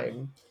that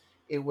time,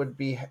 it would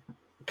be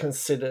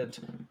considered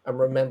and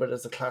remembered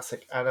as a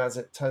classic. And as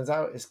it turns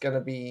out, it's going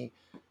to be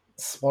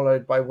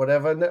swallowed by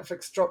whatever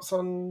Netflix drops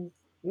on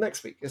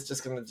next week. It's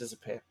just going to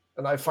disappear.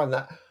 And I find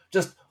that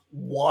just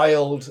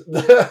wild.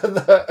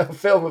 A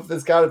film of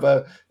this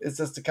caliber is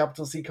just a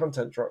capital C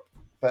content drop.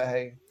 But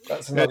hey,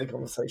 that's another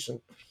conversation.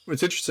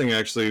 It's interesting,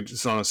 actually.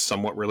 Just on a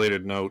somewhat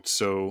related note.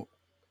 So,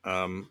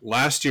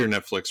 last year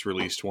Netflix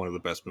released one of the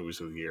best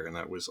movies of the year, and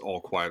that was All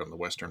Quiet on the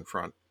Western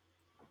Front.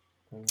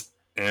 Mm.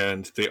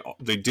 And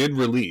they did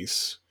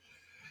release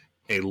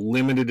a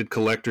limited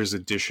collector's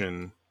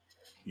edition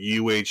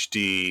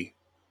UHD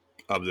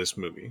of that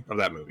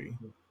movie.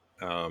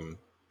 Um,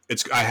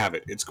 I have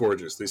it. It's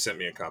gorgeous. They sent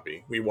me a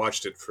copy. We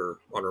watched it for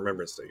on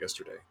Remembrance Day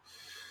yesterday.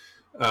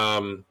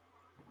 Um,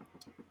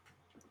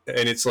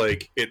 and it's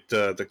like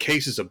the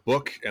case is a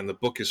book, and the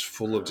book is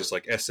full of just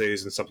like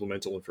essays and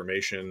supplemental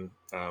information.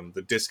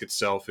 The disc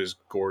itself is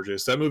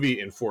gorgeous. That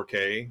movie in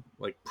 4K,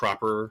 like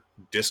proper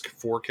disc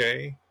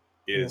 4K,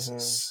 Mm-hmm.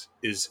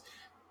 is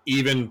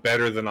even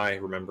better than I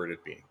remembered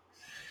it being.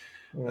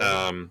 Mm-hmm.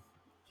 Um,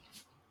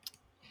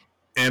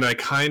 And I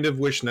kind of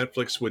wish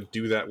Netflix would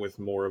do that with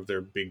more of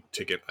their big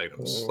ticket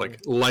items,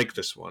 like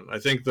this one. I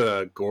think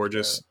the Yeah.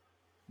 gorgeous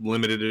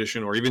limited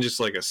edition, or even just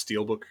like a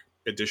steelbook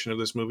edition of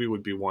this movie,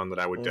 would be one that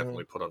I would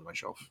definitely put on my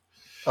shelf.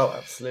 Oh,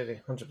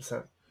 absolutely,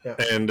 100%. Yeah.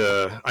 And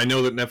I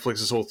know that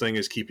Netflix's whole thing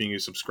is keeping you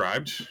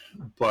subscribed,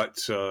 but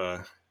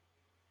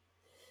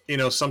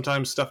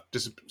sometimes stuff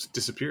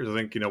disappears. I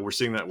think we're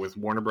seeing that with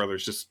Warner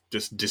Brothers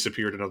just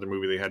disappeared another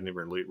movie they hadn't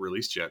even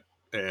released yet,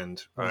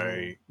 and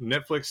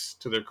Netflix,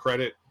 to their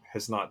credit,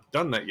 has not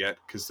done that yet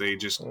because they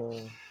just.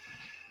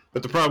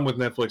 But the problem with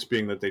Netflix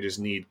being that they just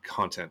need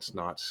content,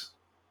 not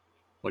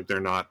like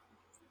they're not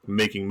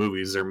making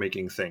movies, they're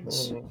making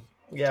things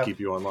to keep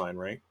you online,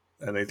 right?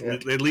 And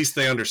at least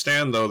they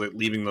understand, though, that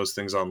leaving those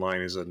things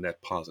online is a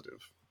net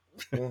positive.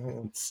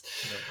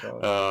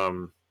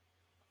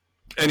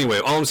 Anyway,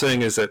 all I'm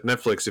saying is that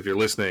Netflix, if you're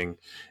listening,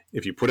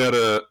 if you put out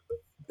a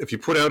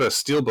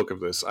steelbook of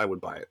this, I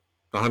would buy it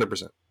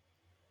 100%.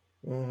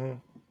 Yeah.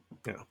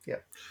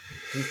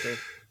 Please do.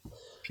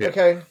 Yeah.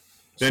 Okay.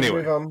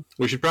 Anyway,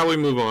 we should probably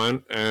move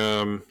on.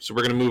 So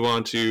we're going to move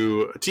on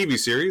to a TV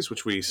series,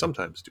 which we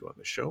sometimes do on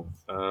this show.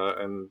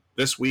 And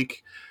this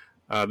week,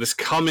 this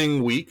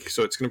coming week,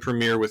 so it's going to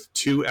premiere with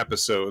 2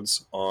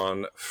 episodes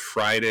on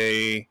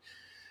Friday.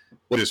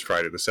 What is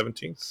Friday? The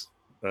 17th?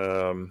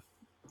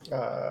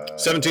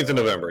 17th of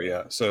November,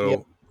 yeah.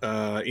 So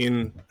at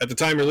the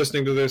time you're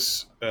listening to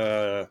this,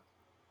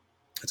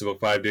 it's about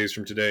 5 days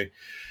from today.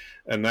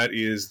 And that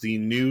is the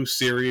new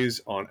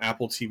series on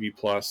Apple TV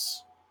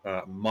Plus,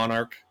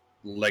 Monarch,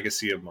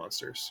 Legacy of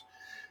Monsters.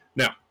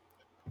 Now,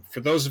 for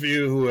those of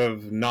you who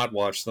have not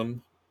watched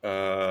them,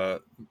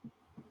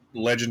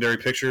 Legendary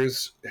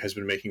Pictures has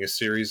been making a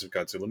series of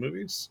Godzilla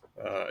movies,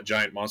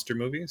 giant monster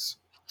movies.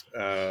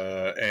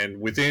 And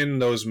within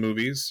those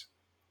movies,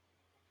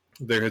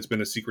 there has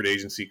been a secret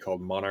agency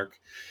called Monarch,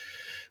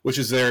 which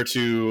is there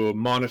to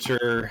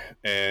monitor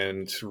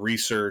and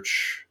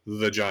research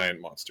the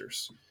giant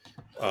monsters.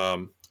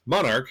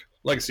 Monarch,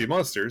 Legacy of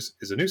Monsters,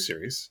 is a new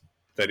series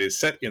that is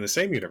set in the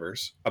same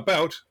universe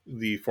about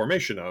the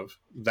formation of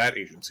that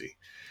agency.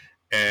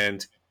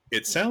 And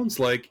it sounds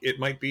like it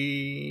might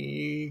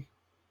be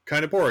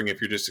kind of boring if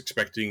you're just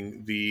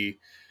expecting the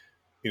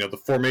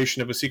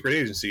formation of a secret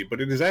agency,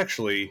 but it is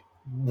actually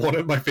one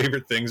of my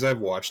favorite things I've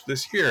watched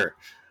this year.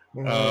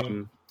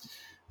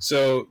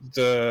 So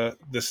the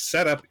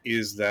setup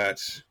is that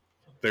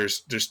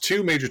there's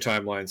 2 major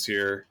timelines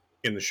here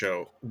in the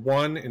show.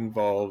 One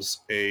involves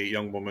a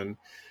young woman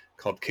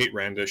called Kate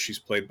Randa. She's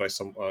played by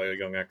some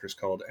young actress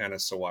called Anna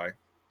Sawai,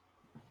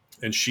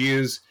 and she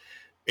is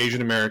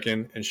Asian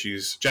American and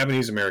she's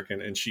Japanese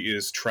American, and she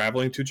is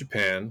traveling to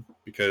Japan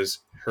because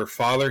her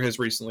father has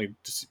recently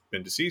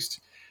been deceased,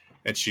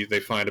 and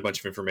they find a bunch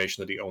of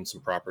information that he owns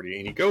some property,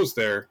 and he goes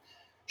there.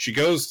 She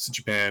goes to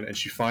Japan and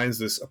she finds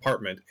this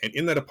apartment, and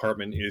in that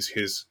apartment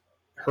is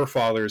her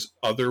father's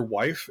other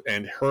wife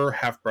and her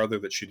half brother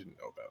that she didn't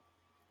know about.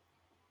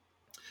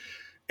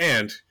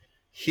 And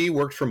he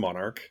worked for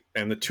Monarch,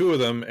 and the 2 of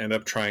them end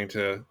up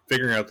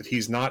figuring out that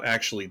he's not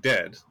actually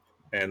dead,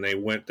 and they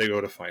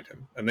go to find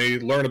him, and they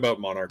learn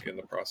about Monarch in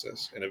the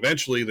process, and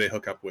eventually they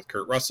hook up with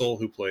Kurt Russell,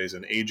 who plays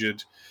an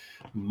aged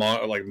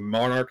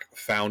Monarch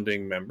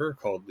founding member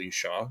called Lee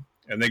Shaw,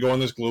 and they go on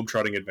this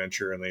globe-trotting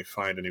adventure, and they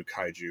find a new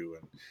kaiju,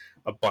 and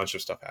a bunch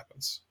of stuff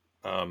happens.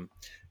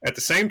 At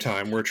the same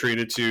time, we're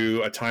treated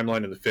to a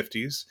timeline in the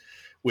 50s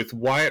with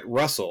Wyatt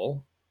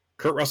Russell,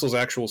 Kurt Russell's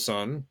actual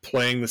son,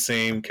 playing the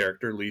same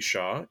character, Lee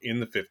Shaw,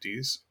 in the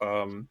 50s,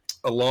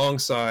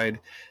 alongside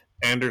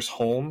Anders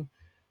Holm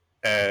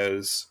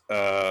as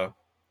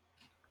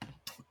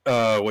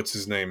what's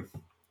his name?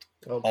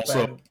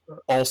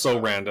 Also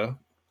Randa.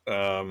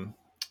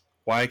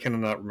 Why can I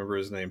not remember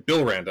his name?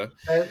 Bill Randa.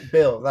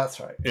 Bill, that's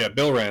right. Yeah,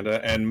 Bill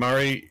Randa, and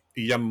Mari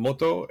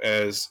Yamamoto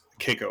as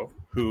Keiko,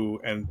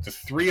 and the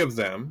 3 of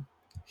them,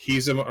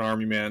 he's an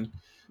army man,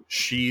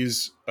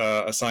 she's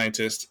a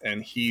scientist,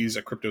 and he's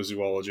a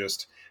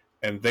cryptozoologist,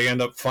 and they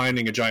end up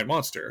finding a giant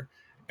monster,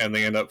 and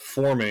they end up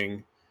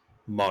forming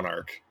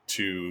Monarch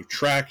to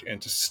track and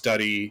to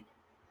study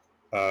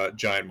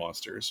giant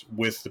monsters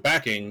with the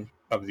backing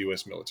of the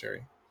U.S.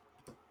 military.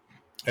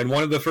 And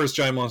one of the first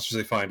giant monsters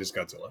they find is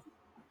Godzilla.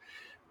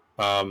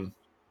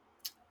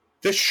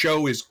 This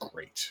show is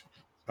great.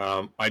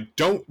 I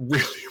don't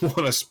really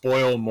want to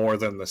spoil more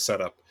than the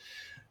setup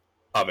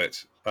of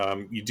it.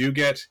 You do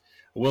get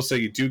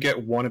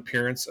one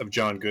appearance of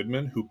John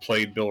Goodman, who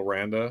played Bill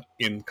Randa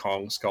in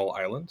Kong Skull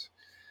Island.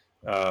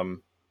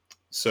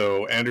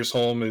 So Anders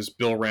Holm is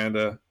Bill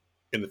Randa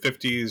in the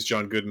 50s.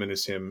 John Goodman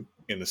is him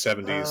in the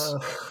 70s.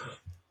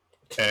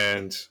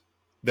 And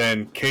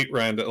then Kate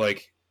Randa,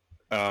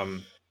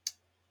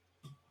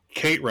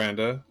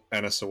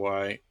 Anna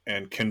Sawai,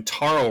 and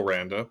Kentaro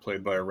Randa,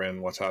 played by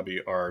Ren Watabe,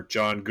 are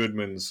John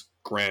Goodman's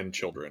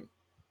grandchildren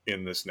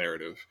in this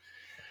narrative.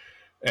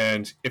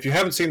 And if you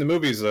haven't seen the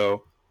movies,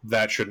 though,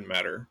 that shouldn't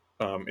matter.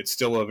 It's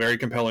still a very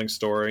compelling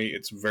story.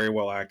 It's very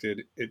well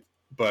acted.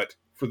 But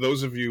for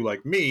those of you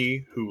like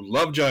me who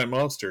love giant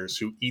monsters,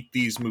 who eat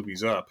these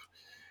movies up,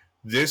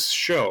 this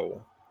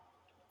show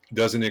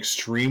does an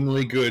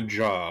extremely good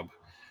job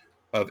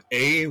of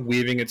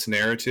weaving its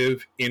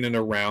narrative in and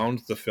around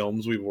the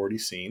films we've already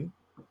seen,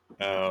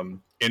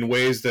 in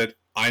ways that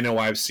I know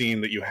I've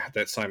seen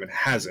that Simon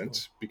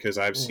hasn't, because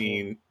I've Mm-hmm.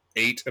 seen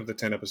 8 of the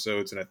 10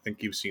 episodes, and I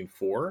think you've seen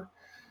 4.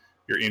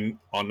 You're in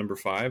on number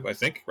 5, I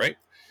think, right?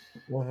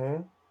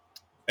 Mm-hmm.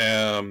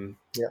 Um,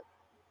 Yeah.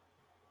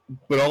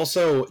 but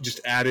also just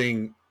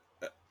adding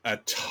a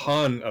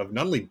ton of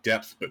not only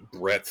depth but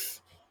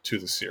breadth to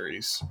the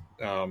series.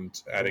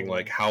 Adding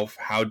like Mm.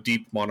 how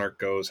deep Monarch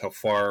goes, how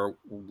far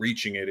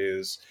reaching it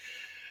is,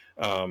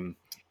 um,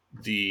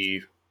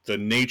 the the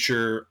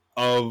nature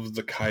of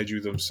the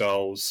kaiju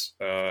themselves,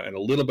 and a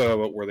little bit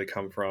about where they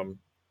come from,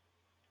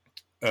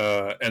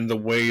 and the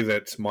way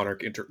that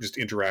Monarch just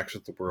interacts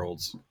with the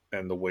worlds,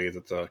 and the way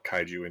that the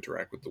kaiju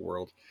interact with the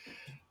world.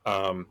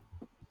 Um,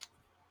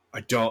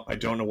 I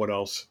don't know what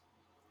else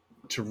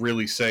to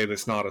really say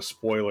that's not a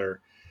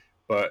spoiler,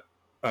 but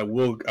I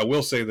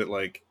will say that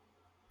like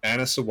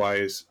Anna Sawai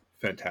is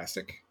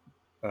fantastic.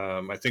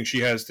 I think she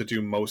has to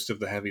do most of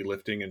the heavy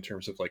lifting in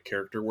terms of like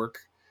character work,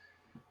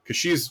 because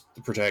she's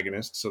the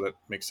protagonist, so that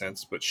makes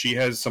sense. But she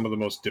has some of the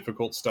most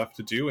difficult stuff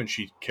to do, and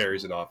she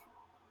carries it off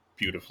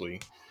beautifully.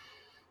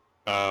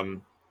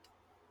 Um,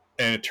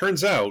 and it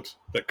turns out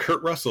that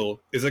Kurt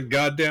Russell is a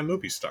goddamn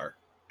movie star,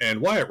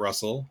 and Wyatt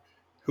Russell,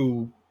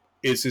 who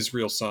is his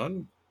real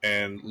son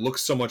and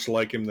looks so much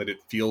like him that it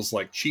feels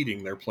like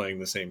cheating. They're playing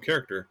the same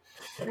character.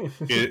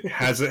 It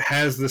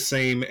has the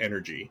same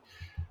energy.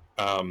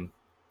 Um,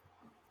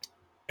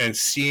 and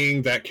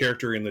seeing that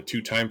character in the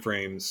two time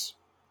frames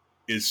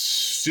is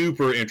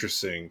super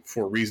interesting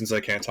for reasons I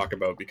can't talk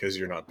about because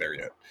you're not there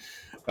yet.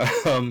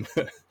 Um,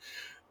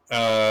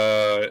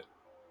 uh,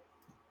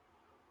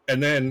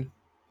 and then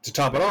to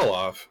top it all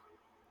off,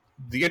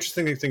 the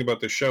interesting thing about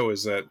this show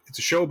is that it's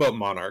a show about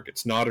Monarch.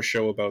 It's not a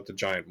show about the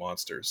giant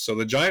monsters. So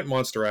the giant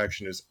monster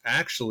action is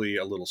actually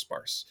a little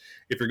sparse.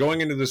 If you're going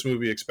into this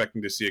movie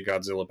expecting to see a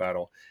Godzilla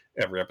battle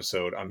every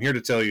episode, I'm here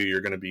to tell you you're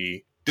going to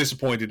be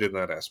disappointed in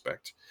that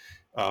aspect.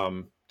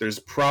 There's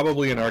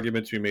probably an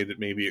argument to be made that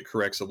maybe it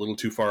corrects a little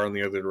too far in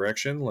the other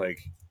direction, like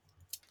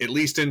at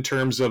least in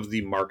terms of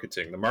the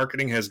marketing. The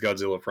marketing has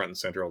Godzilla front and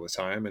center all the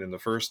time, and in the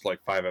first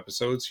like 5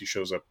 episodes, he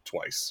shows up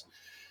twice,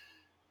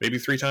 maybe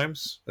 3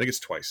 times. I think it's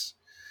twice.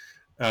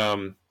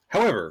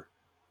 However,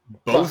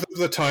 both But of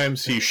the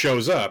times he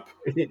shows up,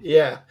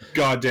 yeah.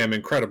 goddamn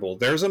incredible.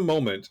 There's a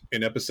moment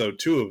in episode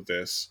 2 of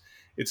this.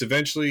 It's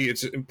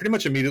pretty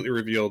much immediately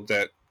revealed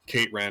that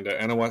Kate Randa,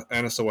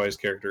 Anna Sawai's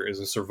character, is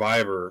a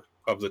survivor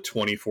of the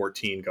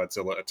 2014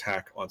 Godzilla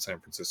attack on San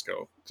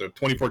Francisco. The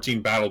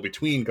 2014 battle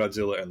between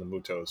Godzilla and the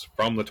Mutos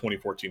from the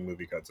 2014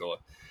 movie Godzilla.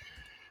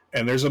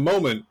 And there's a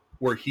moment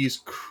where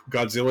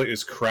Godzilla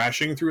is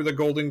crashing through the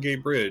Golden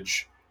Gate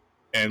Bridge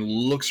and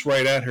looks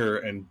right at her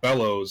and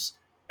bellows,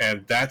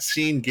 and that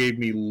scene gave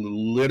me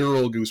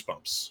literal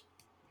goosebumps,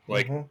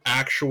 like Mm-hmm.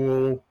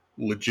 actual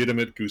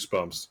legitimate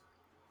goosebumps.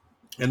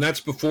 And that's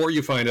before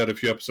you find out a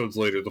few episodes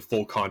later the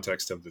full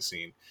context of the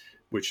scene,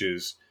 which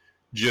is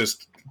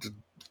just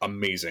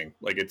amazing.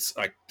 Like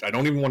I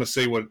don't even want to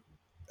say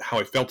how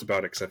I felt about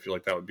it because I feel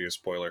like that would be a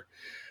spoiler.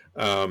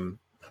 Um,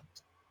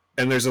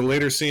 and there's a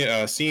later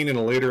scene in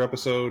a later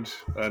episode,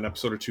 an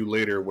episode or two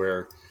later,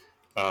 where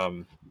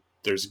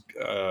there's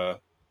a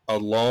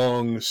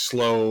long,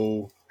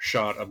 slow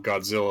shot of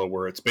Godzilla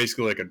where it's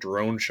basically like a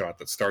drone shot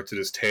that starts at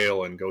his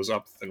tail and goes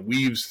up and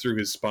weaves through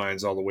his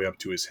spines all the way up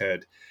to his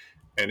head.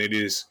 And it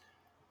is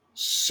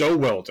so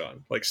well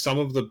done. Like some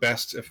of the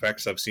best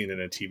effects I've seen in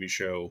a TV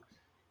show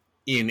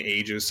in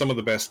ages, some of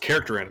the best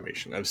character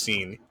animation I've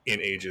seen in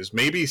ages,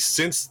 maybe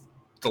since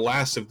the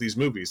last of these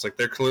movies. Like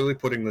they're clearly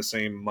putting the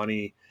same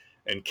money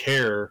and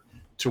care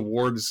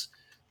towards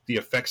the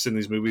effects in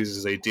these movies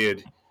as they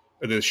did,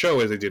 or the show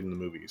as they did in the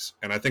movies.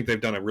 And I think they've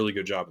done a really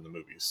good job in the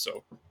movies.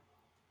 So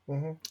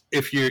Mm-hmm.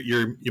 if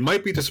you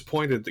might be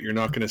disappointed that you're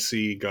not going to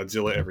see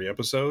Godzilla every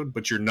episode,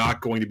 but you're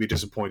not going to be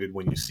disappointed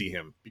when you see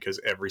him because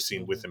every scene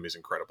Mm-hmm. with him is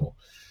incredible.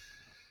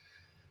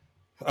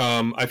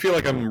 I feel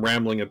like I'm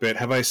rambling a bit.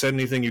 Have I said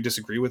anything you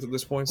disagree with at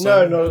this point,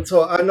 No, Simon? not at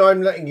all. I know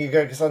I'm letting you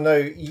go because I know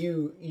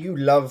you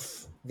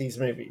love these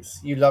movies.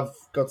 You love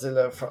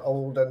Godzilla for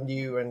old and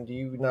new, and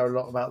you know a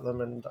lot about them.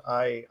 And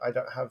I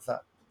don't have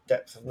that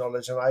depth of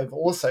knowledge, and I've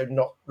also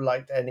not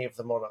liked any of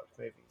the Monarch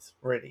movies.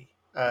 Really,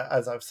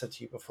 as I've said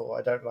to you before,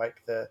 I don't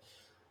like the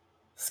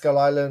Skull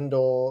Island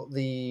or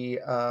the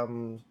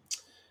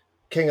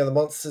King of the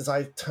Monsters.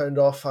 I turned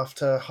off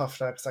after half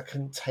an hour because I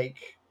couldn't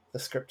take the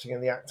scripting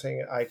and the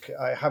acting.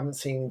 I haven't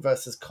seen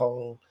versus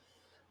Kong.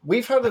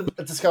 We've had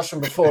a discussion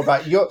before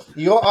about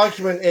your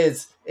argument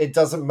is it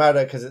doesn't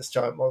matter because it's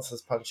giant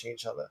monsters punching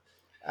each other,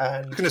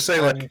 I'm and gonna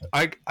say like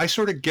and I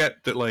sort of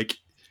get that like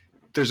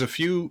there's a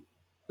few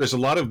there's a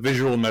lot of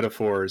visual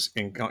metaphors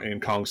in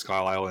Kong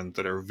Skull Island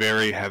that are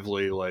very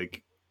heavily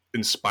like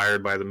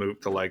inspired by the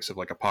likes of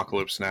like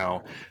Apocalypse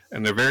Now,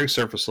 and they're very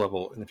surface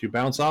level. And if you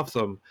bounce off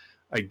them,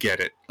 I get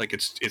it. Like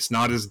it's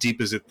not as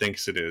deep as it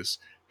thinks it is.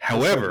 it's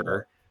really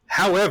not.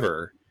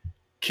 However,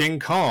 King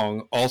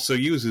Kong also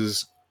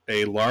uses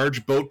a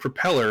large boat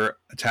propeller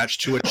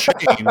attached to a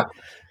chain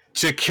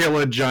to kill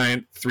a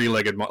giant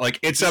three-legged monster. Like,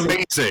 it's See,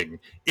 amazing.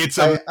 It's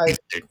I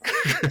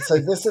amazing. so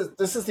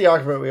this is the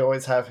argument we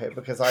always have here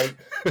because I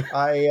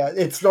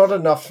it's not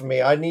enough for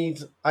me. I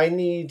need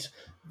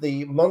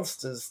the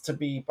monsters to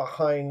be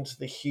behind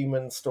the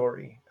human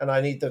story, and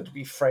I need them to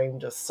be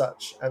framed as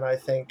such. And I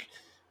think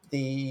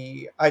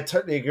I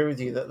totally agree with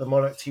you that the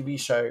Monarch TV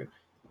show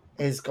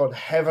has gone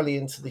heavily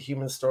into the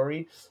human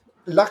story.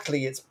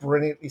 Luckily, it's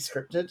brilliantly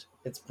scripted,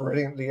 it's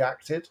brilliantly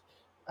acted,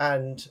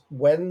 and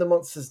when the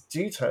monsters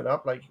do turn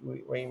up, like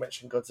when you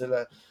mentioned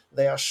Godzilla,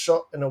 they are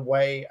shot in a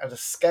way at a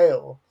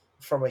scale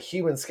from a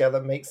human scale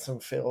that makes them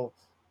feel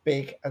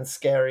big and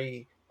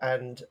scary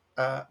and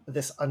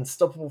this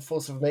unstoppable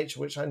force of nature,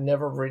 which I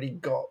never really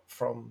got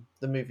from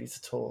the movies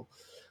at all.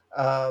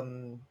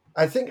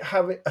 I think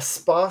having a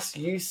sparse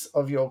use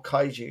of your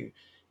kaiju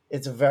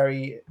is a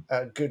very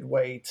good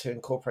way to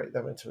incorporate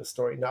them into a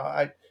story.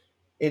 Now,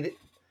 it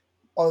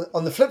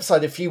on the flip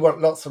side, if you want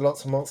lots and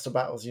lots of monster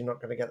battles, you're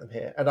not going to get them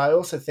here. And I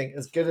also think,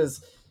 as good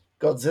as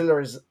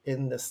Godzilla is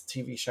in this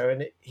TV show,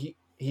 and he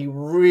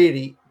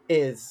really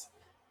is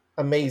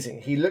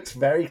amazing. He looks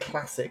very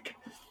classic,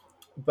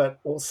 but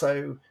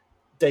also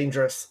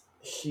dangerous,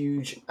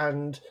 huge,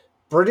 and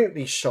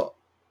brilliantly shot.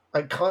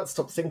 I can't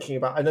stop thinking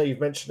about. I know you've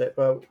mentioned it,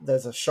 but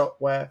there's a shot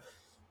where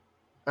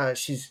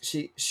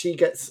she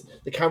gets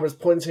the camera's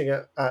pointing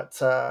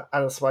at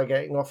Anna Swy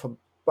getting off a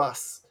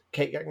bus,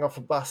 Kate getting off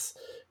a bus,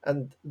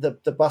 and the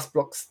bus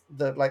blocks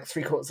the like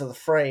three-quarters of the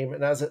frame,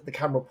 and as the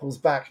camera pulls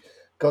back,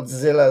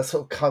 Godzilla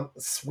sort of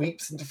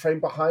sweeps into frame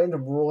behind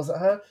and roars at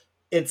her.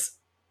 It's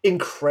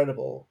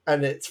incredible,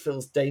 and it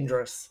feels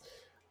dangerous,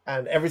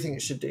 and everything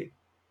it should do.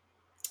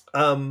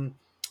 Um,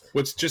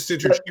 What's just but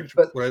interesting,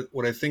 but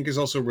what I think is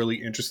also really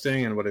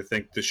interesting, and what I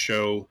think the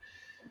show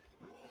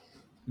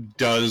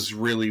does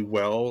really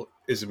well,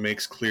 is it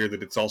makes clear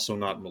that it's also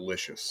not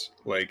malicious.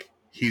 Like,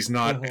 he's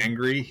not mhm,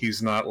 angry.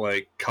 He's not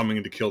like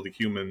coming to kill the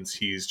humans.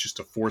 He's just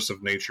a force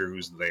of nature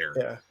who's there.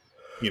 yeah,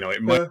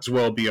 It might yeah, as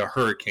well be a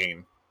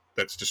hurricane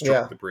that's destroyed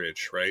yeah, the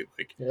bridge, right?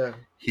 Like, yeah,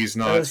 he's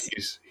and not.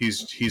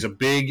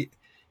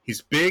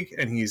 He's big,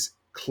 and he's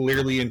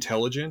clearly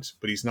intelligent,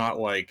 but he's not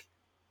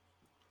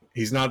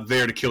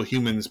there to kill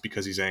humans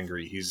because he's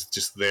angry. He's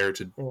just there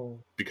to mm,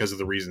 because of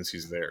the reasons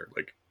he's there.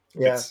 Like,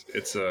 yeah.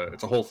 it's a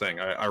whole thing.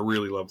 I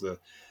really love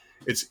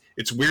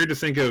it's weird to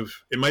think of.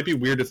 It might be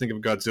weird to think of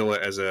Godzilla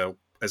as a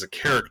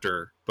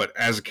character, but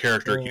as a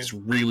character, Mm, he's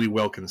really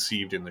well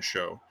conceived in the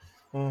show.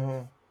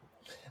 mhm.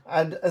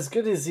 And as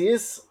good as he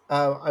is,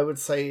 I would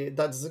say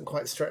that doesn't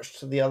quite stretch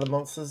to the other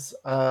monsters.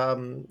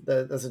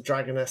 There's a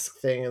dragon-esque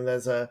thing, and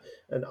there's an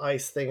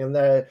ice thing, and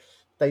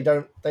they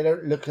don't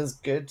look as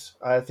good.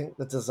 I think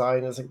the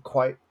design isn't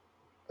quite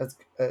as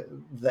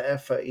there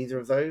for either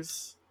of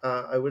those.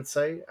 I would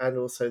say, and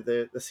also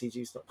the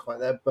CG is not quite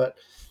there. But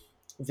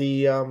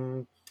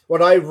the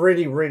what I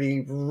really,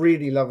 really,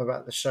 really love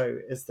about the show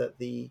is that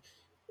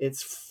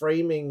it's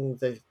framing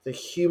the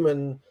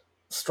human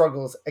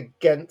struggles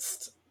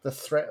against the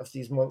threat of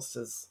these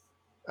monsters,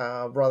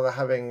 rather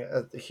having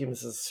the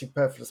humans as a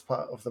superfluous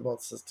part of the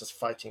monsters just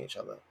fighting each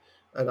other,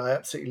 and I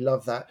absolutely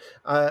love that.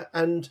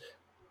 And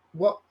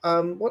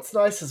what's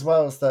nice as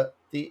well is that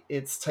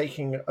it's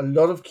taking a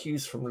lot of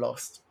cues from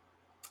Lost,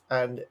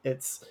 and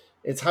it's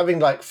having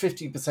like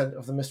 50%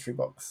 of the mystery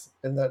box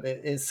in that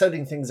it is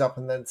setting things up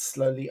and then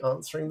slowly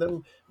answering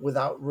them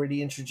without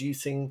really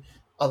introducing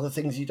other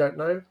things you don't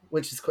know,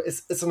 which is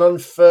it's an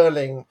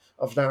unfurling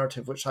of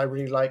narrative which I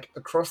really like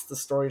across the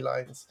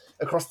storylines,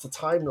 across the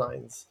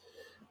timelines.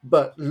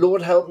 But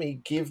Lord help me,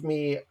 give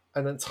me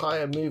an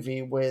entire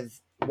movie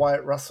with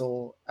Wyatt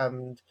Russell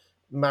and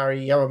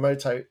Mari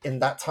Yamamoto in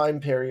that time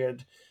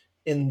period,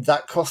 in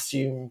that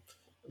costume.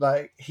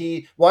 Like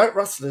Wyatt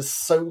Russell is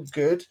so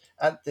good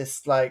at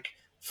this like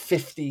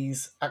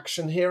 50s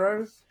action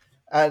hero,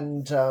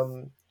 and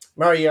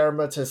Mari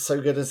Yamamoto is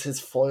so good as his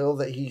foil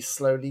that he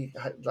slowly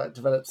like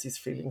develops these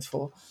feelings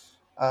for.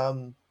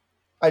 Um,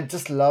 I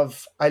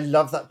love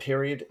that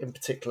period in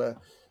particular.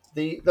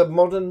 The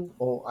modern,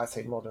 or I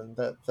say modern,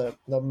 the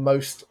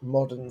most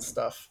modern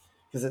stuff,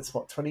 because it's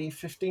what,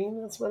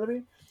 2015 it's meant to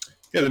be.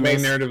 Yeah, the main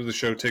There's narrative of the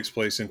show takes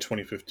place in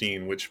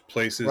 2015, which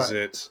places right,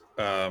 it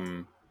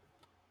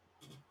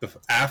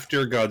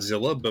after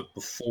Godzilla, but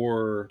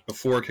before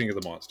King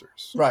of the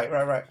Monsters.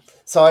 right.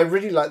 So I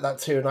really like that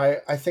too, and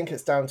I think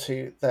it's down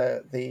to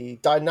the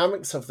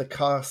dynamics of the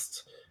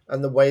cast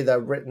and the way they're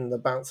written, the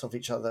bounce off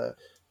each other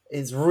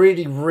is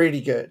really,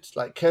 really good.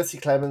 Like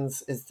Kirstie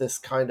Clemens is this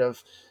kind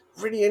of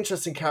really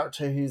interesting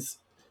character who's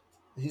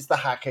the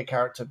hacker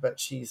character, but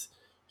she's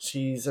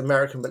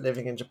American but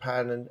living in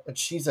Japan, and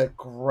she's a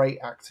great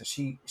actor.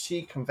 She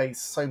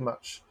conveys so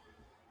much.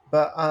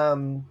 But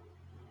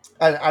and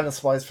Anna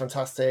Swy is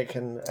fantastic,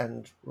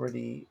 and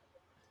really,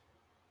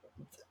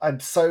 I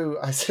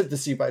said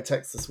this to you by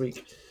text this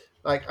week.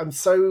 Like, I'm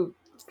so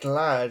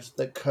glad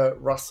that Kurt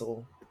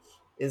Russell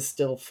is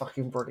still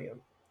fucking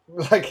brilliant.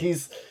 Like he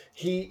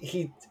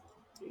he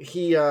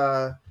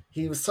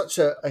was such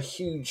a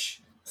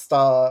huge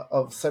star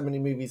of so many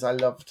movies I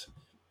loved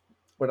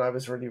when I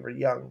was really, really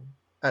young.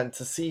 And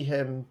to see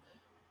him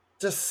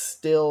just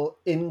still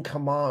in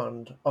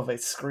command of a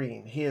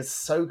screen, he is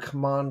so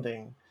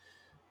commanding.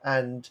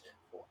 And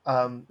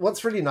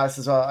what's really nice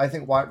as well, I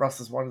think Wyatt Russ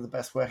is one of the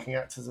best working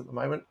actors at the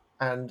moment,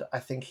 and I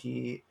think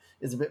he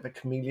is a bit of a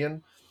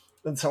chameleon.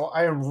 And so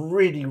I am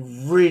really,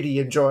 really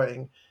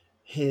enjoying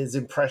his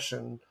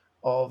impression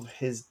of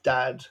his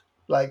dad.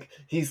 Like,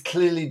 he's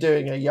clearly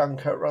doing a young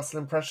Kurt Russell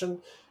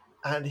impression,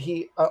 and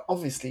he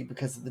obviously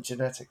because of the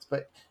genetics,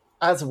 but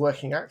as a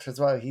working actor as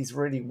well, he's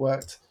really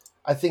worked.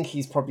 I think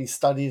he's probably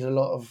studied a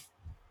lot of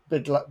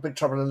Big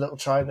Trouble in Little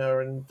China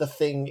and the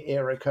Thing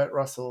era Kurt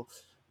Russell,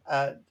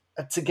 uh,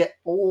 to get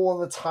all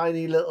the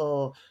tiny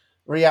little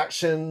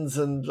reactions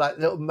and like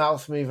little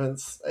mouth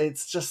movements.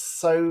 It's just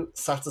so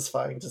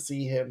satisfying to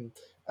see him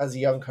as a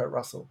young Kurt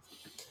Russell.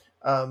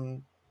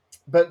 Um,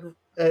 but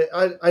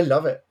I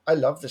love it. I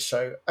love the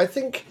show. I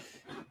think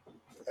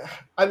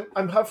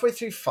I'm halfway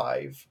through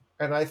 5,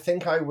 and I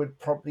think I would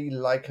probably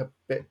like a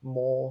bit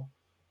more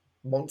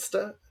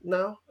Monster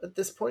now at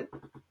this point.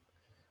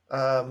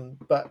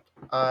 But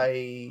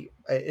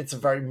it's a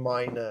very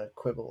minor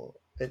quibble.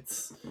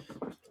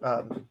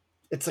 Um,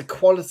 it's a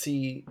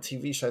quality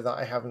TV show that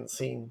I haven't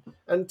seen.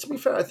 And to be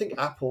fair, I think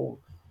Apple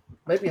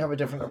maybe have a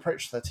different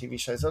approach to their TV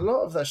shows. A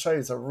lot of their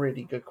shows are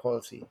really good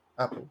quality.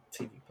 Apple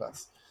TV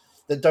Plus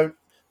that don't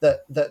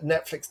that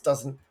Netflix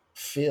doesn't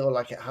feel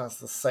like it has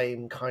the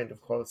same kind of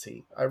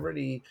quality. I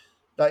really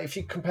like if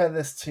you compare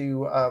this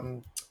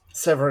to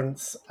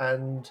Severance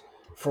and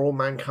For All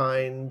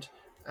Mankind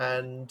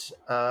and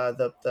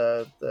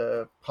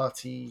the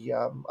party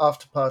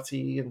after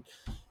party, and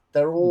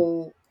they're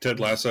all Ted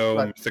Lasso,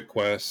 like Mythic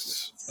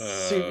Quest,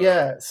 super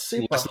Lessons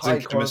in high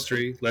quality.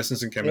 Chemistry.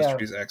 Lessons in Yeah.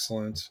 Chemistry is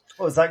excellent.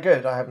 Oh, is that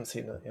good? I haven't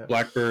seen it yet.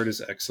 Blackbird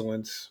is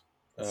excellent.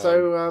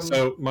 So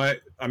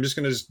I'm just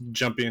going to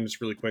jump in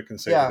just really quick and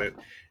say yeah. that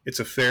it's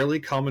a fairly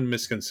common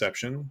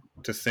misconception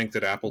to think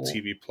that Apple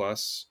TV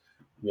Plus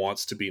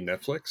wants to be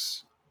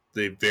Netflix.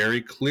 They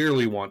very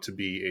clearly want to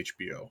be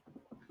HBO.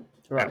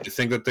 Right. And I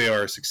think that they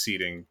are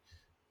succeeding.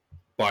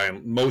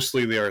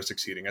 Mostly they are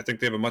succeeding. I think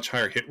they have a much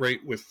higher hit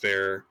rate with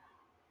their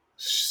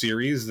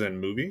series than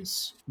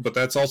movies, but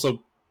that's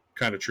also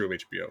kind of true of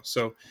HBO.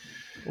 So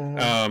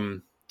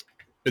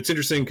it's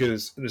interesting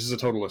because this is a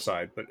total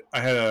aside, but I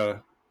had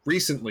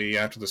recently,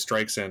 after the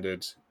strikes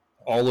ended,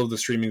 all of the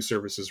streaming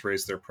services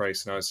raised their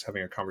price, and I was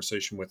having a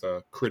conversation with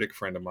a critic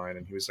friend of mine,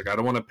 and he was like, I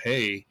don't want to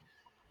pay,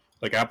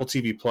 like Apple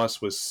TV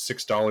Plus was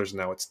 $6,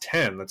 now it's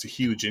 $10. That's a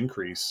huge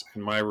increase.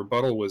 And my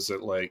rebuttal was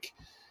that, like,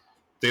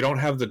 they don't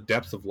have the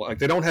depth of, like,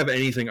 they don't have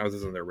anything other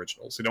than their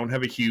originals. They don't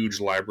have a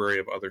huge library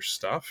of other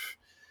stuff,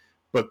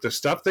 but the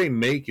stuff they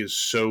make is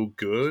so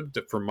good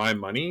that for my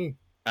money,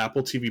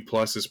 Apple TV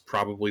Plus is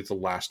probably the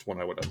last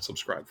one I would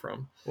unsubscribe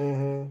from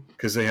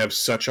because they have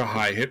such a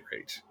high hit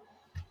rate.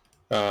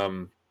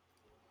 And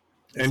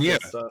yeah,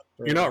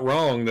 you're not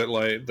wrong that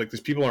like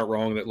these people aren't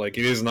wrong that like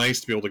it is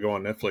nice to be able to go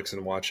on Netflix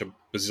and watch a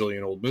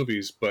bazillion old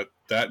movies, but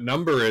that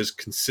number is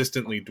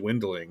consistently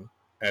dwindling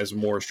as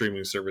more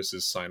streaming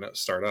services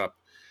start up.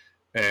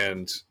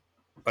 And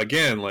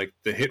again, like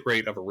the hit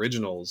rate of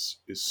originals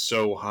is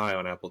so high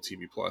on Apple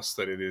TV Plus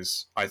that it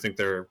is, I think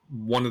they're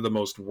one of the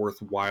most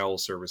worthwhile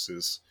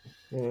services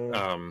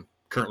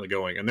currently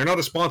going. And they're not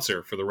a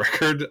sponsor, for the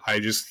record. I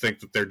just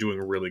think that they're doing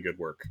really good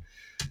work.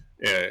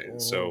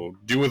 So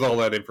do with all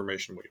that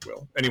information what you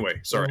will. Anyway,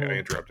 sorry, I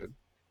interrupted.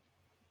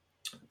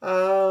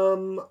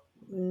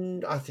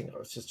 I think I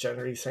was just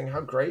generally saying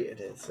how great it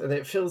is, and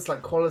it feels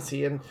like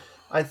quality. And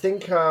I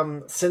think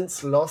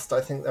since Lost,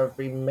 I think there have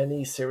been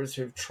many series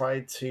who've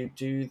tried to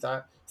do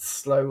that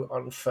slow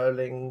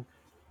unfurling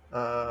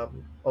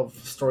of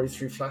story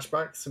through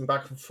flashbacks and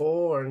back and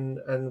forth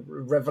and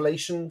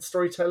revelation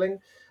storytelling.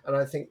 And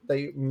I think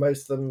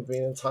most of them have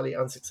been entirely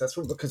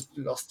unsuccessful because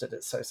Lost did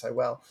it so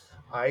well.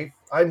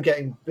 I'm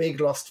getting big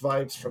Lost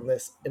vibes from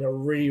this in a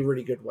really,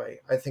 really good way.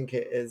 I think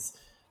it is.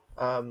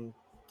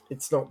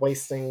 It's not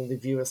wasting the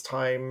viewer's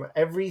time.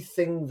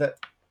 Everything that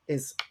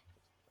is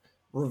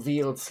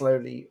revealed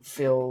slowly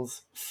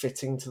feels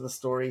fitting to the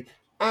story,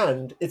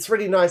 and it's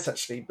really nice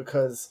actually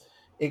because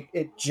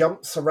it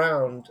jumps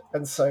around,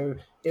 and so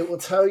it will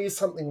tell you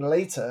something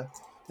later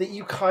that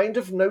you kind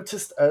of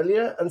noticed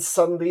earlier, and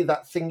suddenly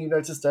that thing you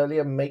noticed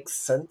earlier makes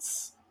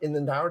sense in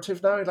the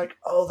narrative now. Like,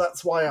 oh,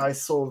 that's why I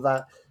saw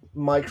that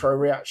micro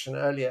reaction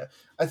earlier.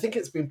 I think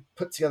it's been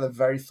put together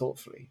very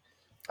thoughtfully,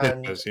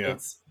 and it's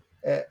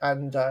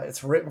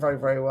written very,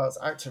 very well. It's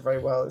acted very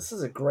well. This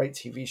is a great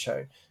TV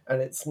show,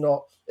 and it's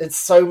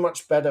so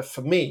much better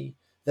for me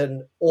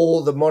than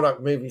all the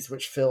Monarch movies,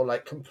 which feel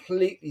like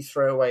completely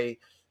throwaway,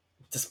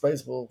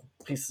 disposable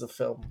pieces of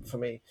film for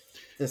me.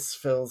 This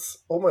feels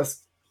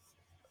almost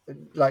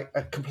like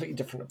a completely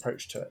different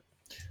approach to it.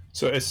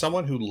 So, as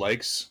someone who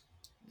likes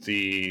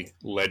the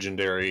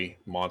legendary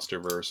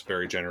MonsterVerse,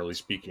 very generally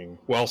speaking,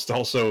 whilst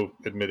also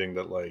admitting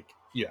that, like,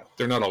 yeah,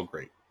 they're not all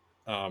great.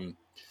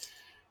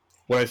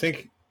 What I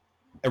think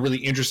a really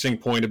interesting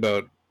point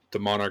about the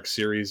Monarch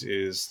series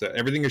is that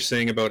everything you're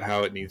saying about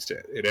how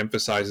it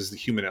emphasizes the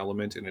human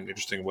element in an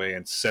interesting way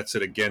and sets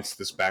it against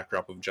this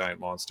backdrop of giant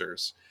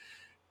monsters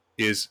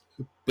is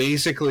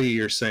basically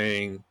you're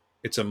saying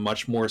it's a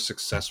much more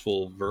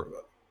successful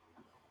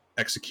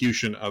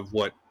execution of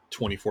what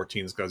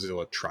 2014's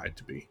Godzilla tried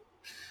to be.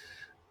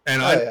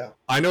 And Oh yeah,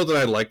 I know that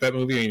I like that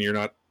movie and you're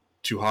not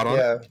too hot on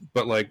yeah, it,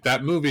 but like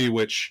that movie,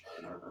 which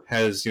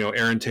has, you know,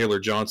 Aaron Taylor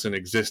Johnson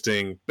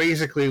existing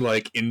basically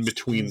like in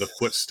between the Jesus.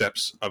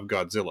 footsteps of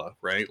Godzilla,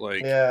 right?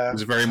 Like Yeah,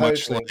 it's very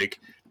much totally. like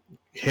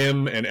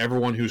him and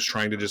everyone who's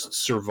trying to just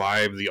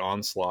survive the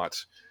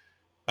onslaught.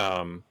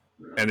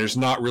 And there's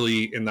not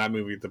really in that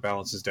movie, the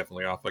balance is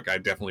definitely off. Like I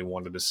definitely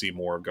wanted to see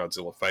more of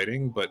Godzilla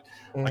fighting, but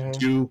I Hmm.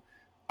 do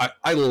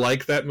I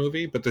like that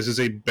movie, but this is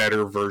a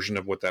better version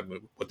of what that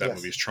movie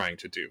Yes, is trying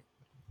to do.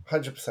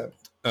 100%.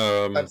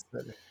 Um,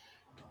 Absolutely.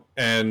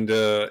 and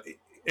uh,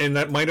 and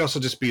that might also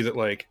just be that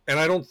like, and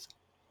I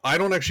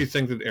don't actually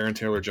think that Aaron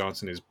Taylor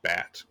Johnson is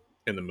bad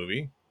in the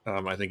movie.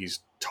 I think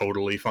he's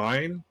totally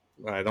fine.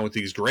 I don't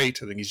think he's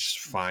great. I think he's just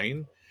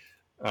fine.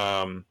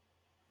 Um,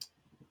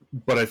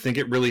 but I think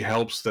it really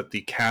helps that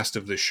the cast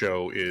of the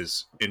show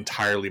is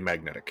entirely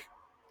magnetic.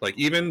 Like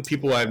even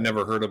people I've Yeah,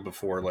 never heard of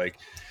before, like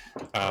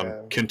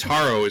yeah.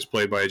 Kentaro is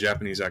played by a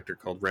Japanese actor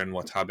called Ren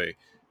Watabe,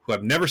 who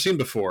I've never seen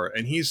before,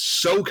 and he's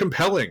so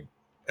compelling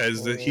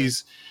as that Mm,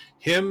 he's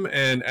him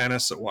and Anna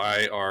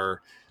Sawai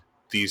are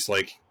these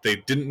like they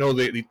didn't know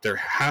they're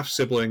half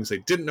siblings, they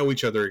didn't know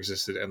each other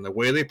existed, and the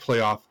way they play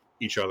off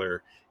each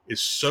other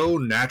is so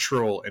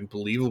natural and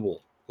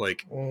believable.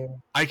 Like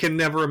mm, I can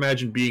never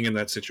imagine being in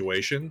that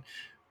situation,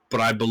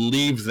 but I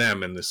believe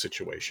them in this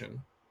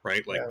situation,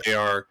 right? Like yeah. they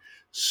are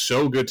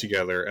so good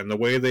together, and the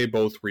way they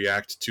both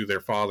react to their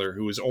father,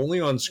 who is only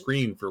on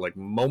screen for like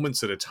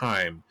moments at a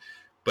time,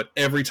 but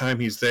every time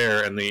he's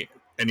there and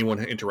anyone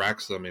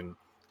interacts with them in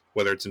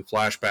whether it's in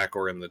flashback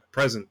or in the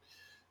present,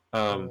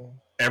 um,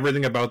 Mm,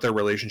 everything about their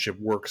relationship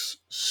works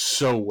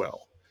so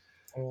well.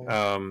 mm,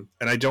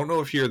 And I don't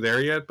know if you're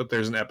there yet, but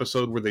there's an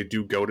episode where they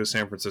do go to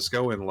San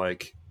Francisco and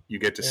like you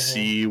get to hmm.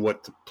 see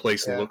what the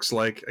place Yeah, looks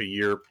like a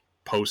year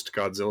post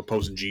Godzilla,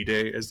 post G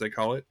Day as they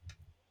call it.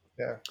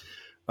 yeah.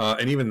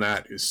 And even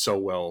that is so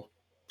well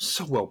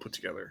put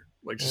together,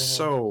 like just Hmm.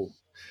 so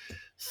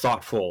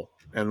thoughtful,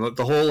 and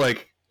the whole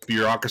like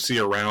bureaucracy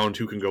around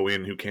who can go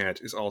in, who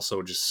can't, is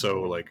also just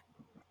so Hmm. like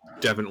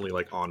definitely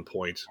like on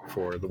point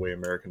for the way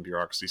American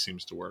bureaucracy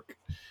seems to work.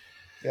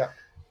 Yeah.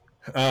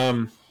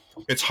 Um,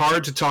 it's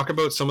hard to talk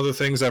about some of the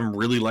things I'm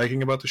really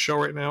liking about the show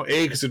right now.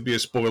 A, because it'd be a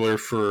spoiler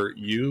for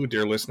you,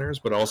 dear listeners,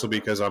 but also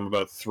because I'm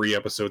about 3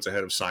 episodes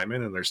ahead of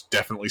Simon, and there's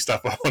definitely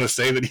stuff I want to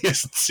say that he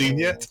hasn't seen Mm,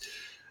 yet.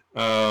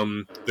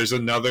 There's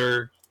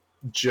another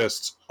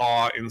just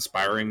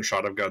awe-inspiring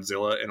shot of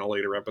Godzilla in a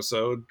later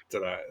episode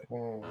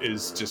mm,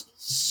 is just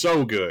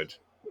so good.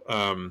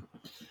 Um,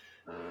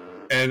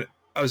 and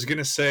I was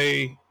gonna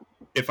say,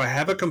 if I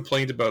have a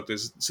complaint about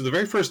this, so the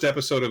very first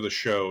episode of the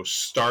show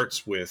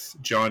starts with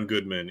John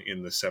Goodman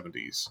in the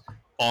 '70s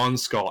on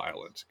Skull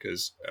Island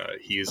because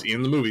he is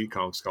in the movie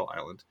Kong Skull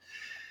Island,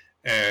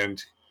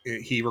 and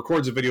he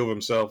records a video of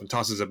himself and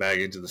tosses a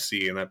bag into the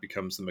sea, and that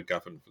becomes the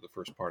MacGuffin for the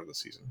first part of the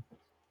season.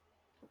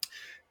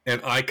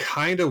 And I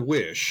kind of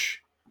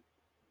wish,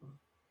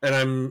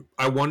 and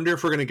I wonder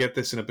if we're going to get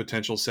this in a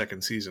potential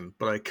second season,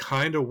 but I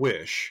kind of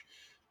wish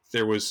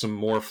there was some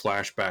more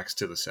flashbacks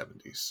to the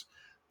 '70s.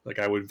 Like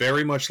I would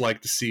very much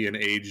like to see an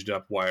aged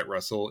up Wyatt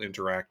Russell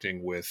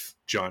interacting with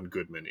John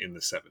Goodman in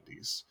the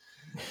 '70s.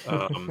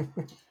 Um,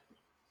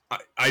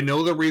 I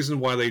know the reason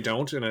why they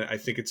don't, and I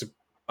think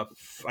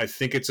I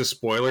think it's a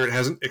spoiler. It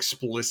hasn't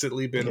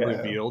explicitly been yeah.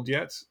 revealed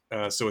yet,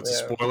 so it's a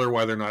Yeah. spoiler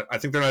why they're not. I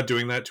think they're not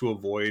doing that to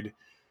avoid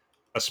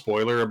a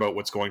spoiler about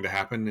what's going to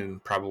happen in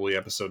probably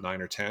episode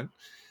 9 or 10.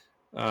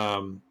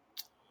 Um,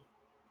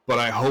 but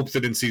I hope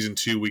that in season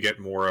 2 we get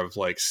more of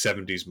like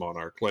 '70s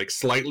Monarch, like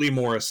slightly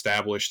more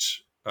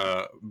established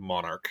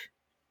Monarch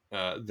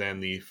than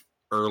the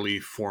early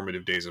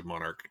formative days of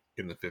Monarch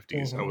in the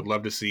 '50s. I Hmm. would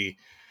love to see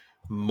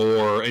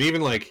more, and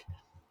even like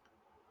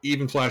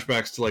even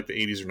flashbacks to like the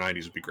 '80s or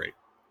 '90s would be great.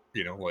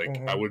 You know, like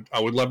Hmm. I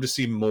would love to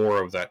see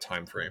more of that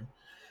time frame.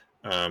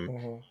 Um,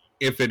 Hmm.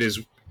 if it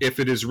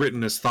is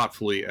written as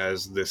thoughtfully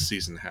as this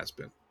season has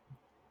been.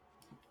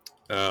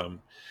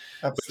 Um,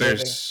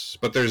 Absolutely.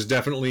 but there's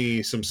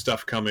definitely some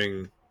stuff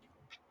coming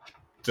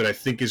that I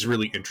think is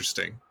really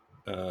interesting,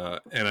 and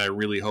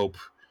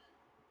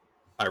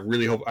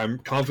I'm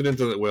confident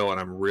that it will, and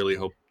I'm really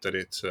hope that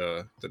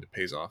it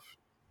pays off.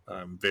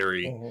 I'm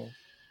very Hmm.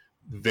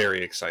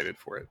 very excited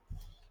for it.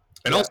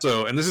 And Yeah.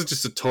 also, and this is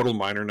just a total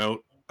minor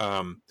note,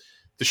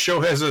 the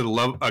show has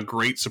a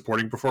great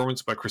supporting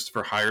performance by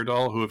Christopher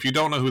Heyerdahl, who, if you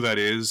don't know who that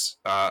is,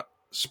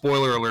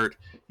 spoiler alert,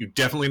 you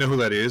definitely know who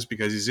that is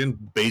because he's in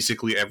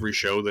basically every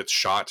show that's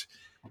shot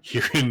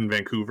here in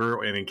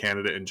Vancouver and in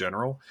Canada in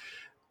general.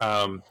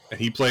 And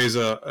he plays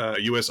a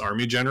U.S.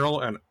 Army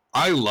general, and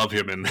I love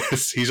him in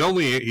this. He's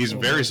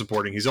very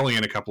supporting. He's only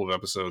in a couple of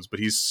episodes, but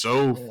he's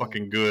so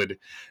fucking good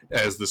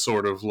as the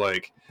sort of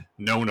like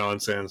no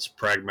nonsense,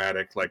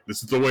 pragmatic, like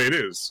this is the way it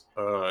is.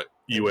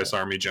 U.S.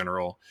 Army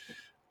general.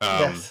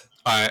 Yes.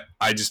 I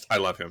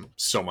love him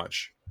so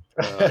much.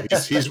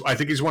 He's I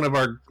think he's one of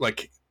our,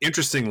 like,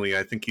 interestingly,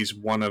 I think he's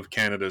one of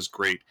Canada's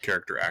great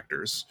character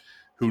actors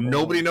who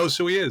nobody knows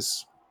who he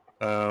is.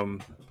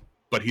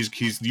 But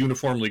he's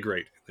uniformly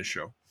great in this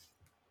show.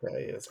 Yeah,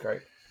 he is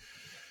great.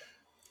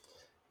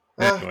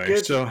 Anyway,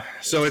 Good. so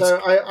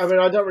I mean,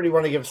 I don't really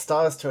want to give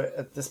stars to it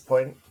at this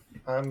point.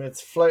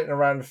 It's floating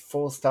around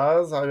 4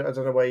 stars. I don't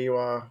know where you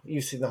are.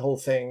 You've seen the whole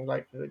thing.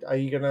 Like, are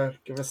you gonna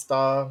give a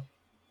star?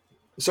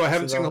 So I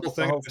haven't seen the whole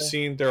thing. I've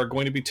seen there are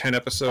going to be 10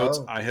 episodes.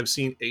 Oh. I have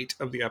seen 8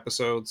 of the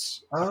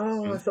episodes.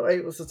 Oh, I thought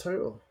 8 was the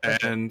total. Okay.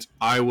 And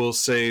I will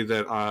say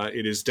that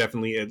it is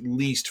definitely at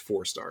least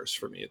 4 stars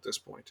for me at this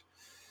point.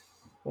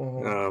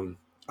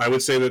 I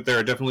would say that there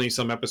are definitely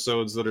some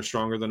episodes that are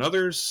stronger than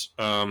others.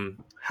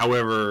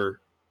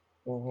 However,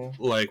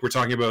 like, we're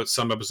talking about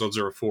some episodes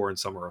are a 4 and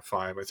some are a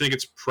 5. I think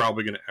it's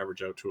probably going to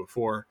average out to a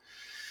 4.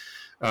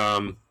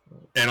 And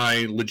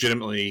I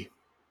legitimately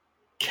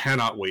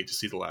cannot wait to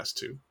see the last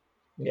 2.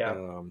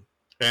 Yeah.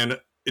 And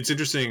it's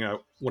interesting,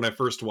 when I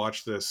first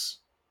watched this,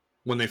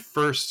 when they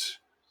first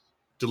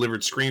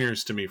delivered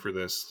screeners to me for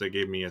this, they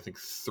gave me, I think,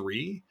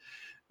 3.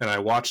 And I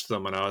watched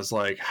them and I was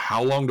like,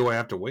 how long do I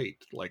have to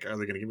wait? Like, are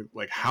they going to give me,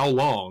 like, how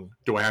long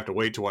do I have to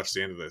wait to watch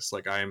the end of this?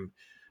 Like,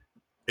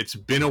 it's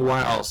been a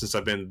while since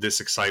I've been this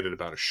excited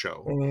about a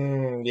show.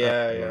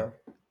 Yeah.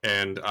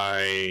 And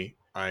I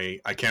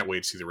can't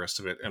wait to see the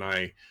rest of it. And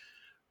I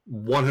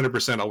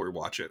 100% I'll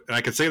rewatch it. And I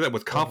can say that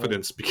with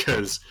confidence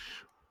because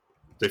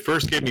they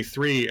first gave me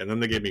 3 and then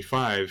they gave me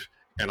 5.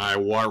 And I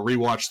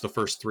rewatched the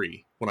first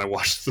 3 when I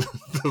watched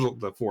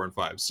the 4 and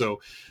 5.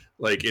 So,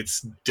 like,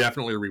 it's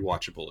definitely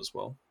rewatchable as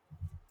well.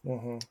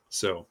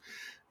 So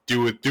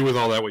do with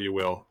all that what you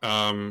will.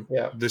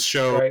 This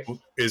show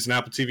is an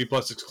Apple TV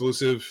Plus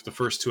exclusive. The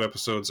first 2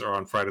 episodes are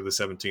on Friday the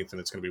 17th,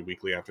 and it's going to be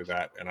weekly after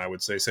that. And I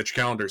would say set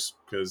your calendars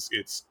because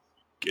it's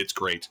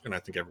great, and I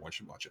think everyone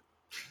should watch it.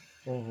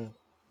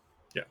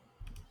 Yeah,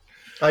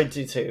 I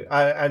do too.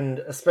 And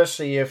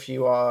especially if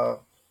you are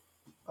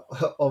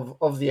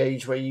of the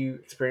age where you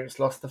experienced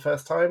Lost the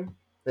first time,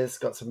 it's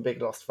got some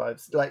big Lost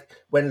vibes. Like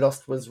when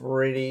Lost was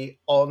really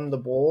on the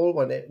ball,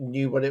 when it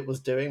knew what it was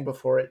doing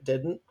before it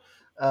didn't.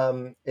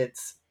 It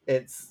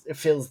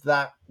feels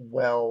that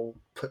well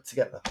put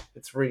together.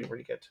 It's really,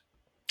 really good.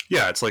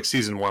 Yeah, it's like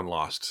season 1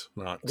 Lost,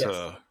 not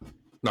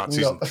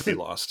season 3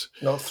 Lost.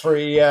 Not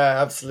 3,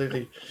 yeah,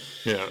 absolutely.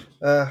 Yeah.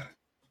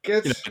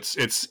 Good. You know,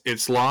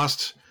 it's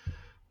Lost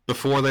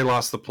before they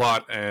lost the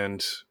plot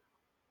and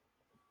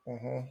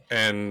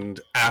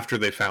after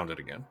they found it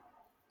again.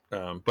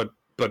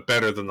 But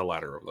better than the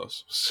latter of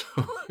those. So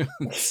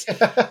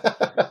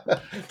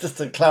just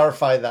to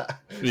clarify that.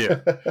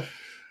 Yeah.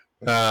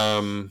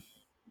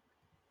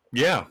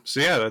 Yeah. So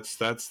yeah,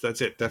 that's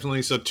it.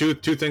 Definitely. So two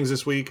things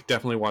this week.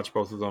 Definitely watch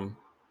both of them.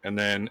 And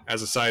then,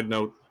 as a side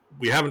note,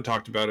 we haven't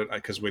talked about it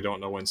because we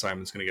don't know when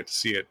Simon's going to get to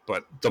see it.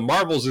 But The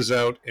Marvels is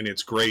out and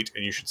it's great,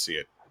 and you should see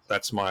it.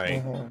 That's my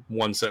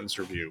 1 sentence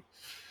review.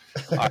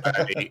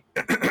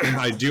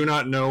 I do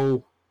not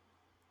know.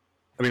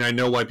 I mean, I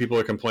know why people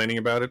are complaining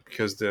about it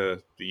because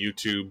the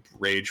YouTube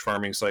rage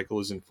farming cycle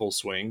is in full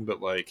swing.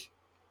 But like,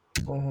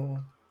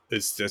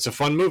 it's a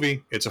fun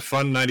movie. It's a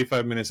fun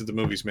 95 minutes at the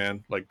movies,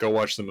 man. Like, go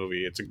watch the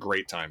movie. It's a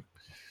great time.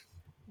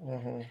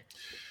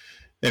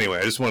 Anyway,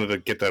 I just wanted to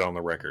get that on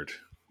the record.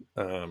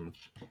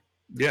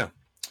 Yeah.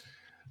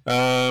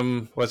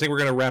 Well, I think we're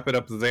going to wrap it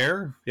up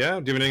there. Yeah.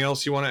 Do you have anything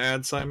else you want to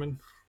add, Simon?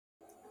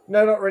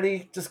 No, not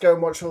really. Just go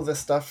and watch all this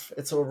stuff.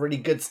 It's all really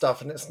good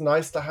stuff, and it's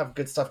nice to have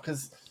good stuff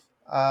because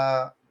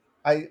I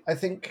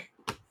think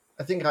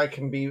I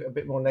can be a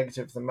bit more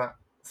negative than Matt.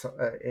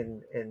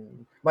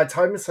 In my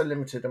time is so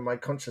limited and my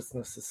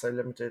consciousness is so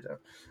limited,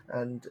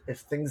 and if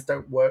things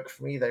don't work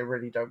for me, they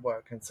really don't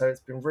work. And so it's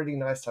been really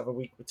nice to have a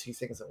week with 2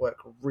 things that work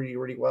really,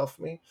 really well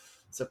for me.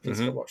 So please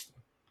go watch them.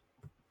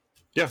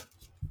 Yeah,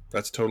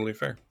 that's totally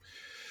fair.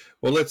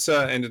 Well, let's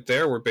end it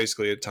there. We're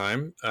basically at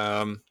time.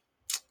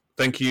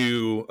 Thank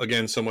you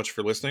again so much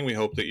for listening. We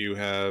hope that you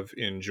have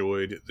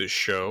enjoyed the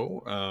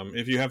show.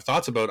 If you have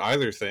thoughts about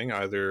either thing,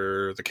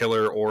 either The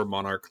Killer or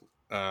Monarch,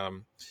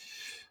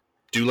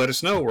 do let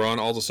us know. We're on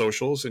all the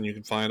socials, and you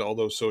can find all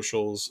those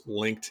socials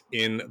linked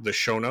in the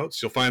show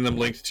notes. You'll find them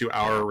linked to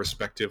our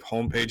respective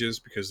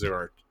homepages because there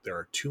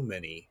are too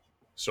many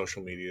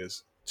social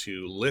medias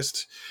to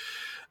list.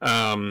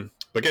 But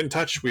get in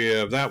touch. We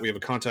have that. We have a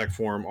contact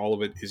form. All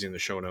of it is in the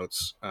show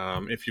notes.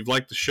 If you've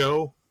liked the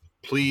show,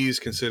 please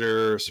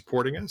consider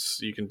supporting us.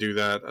 You can do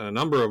that a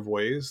number of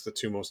ways, the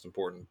 2 most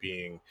important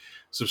being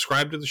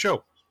subscribe to the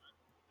show.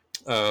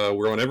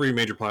 We're on every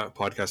major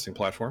podcasting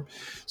platform.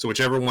 So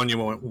whichever one you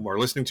are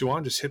listening to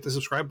on, just hit the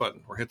subscribe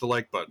button or hit the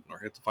like button or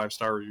hit the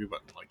 5-star review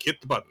button. Like,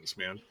 hit the buttons,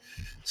 man.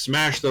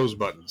 Smash those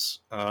buttons.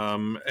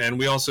 And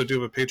we also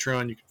do have a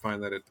Patreon. You can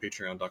find that at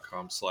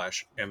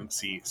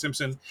patreon.com/MC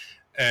Simpson.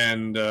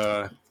 And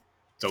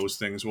those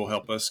things will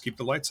help us keep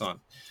the lights on.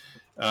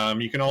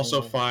 You can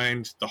also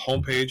find the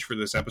homepage for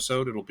this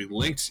episode. It'll be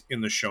linked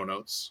in the show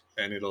notes,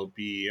 and it'll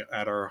be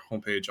at our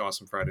homepage,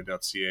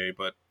 awesomefriday.ca.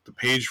 But the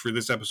page for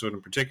this episode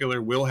in particular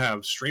will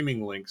have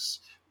streaming links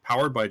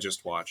powered by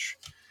Just Watch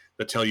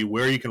that tell you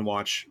where you can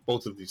watch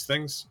both of these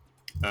things.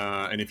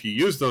 And if you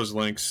use those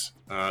links,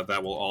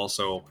 that will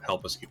also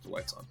help us keep the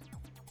lights on.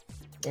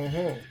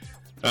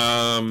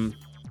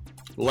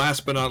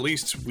 Last but not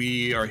least,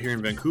 we are here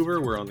in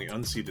Vancouver. We're on the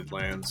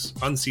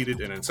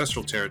unceded and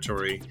ancestral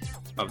territory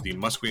of the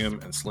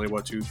Musqueam and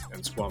Tsleil-Waututh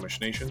and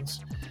Squamish nations.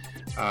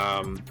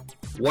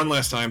 One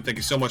last time, thank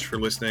you so much for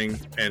listening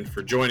and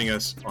for joining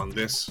us on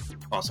this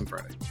Awesome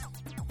Friday.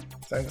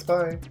 Thanks,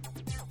 bye.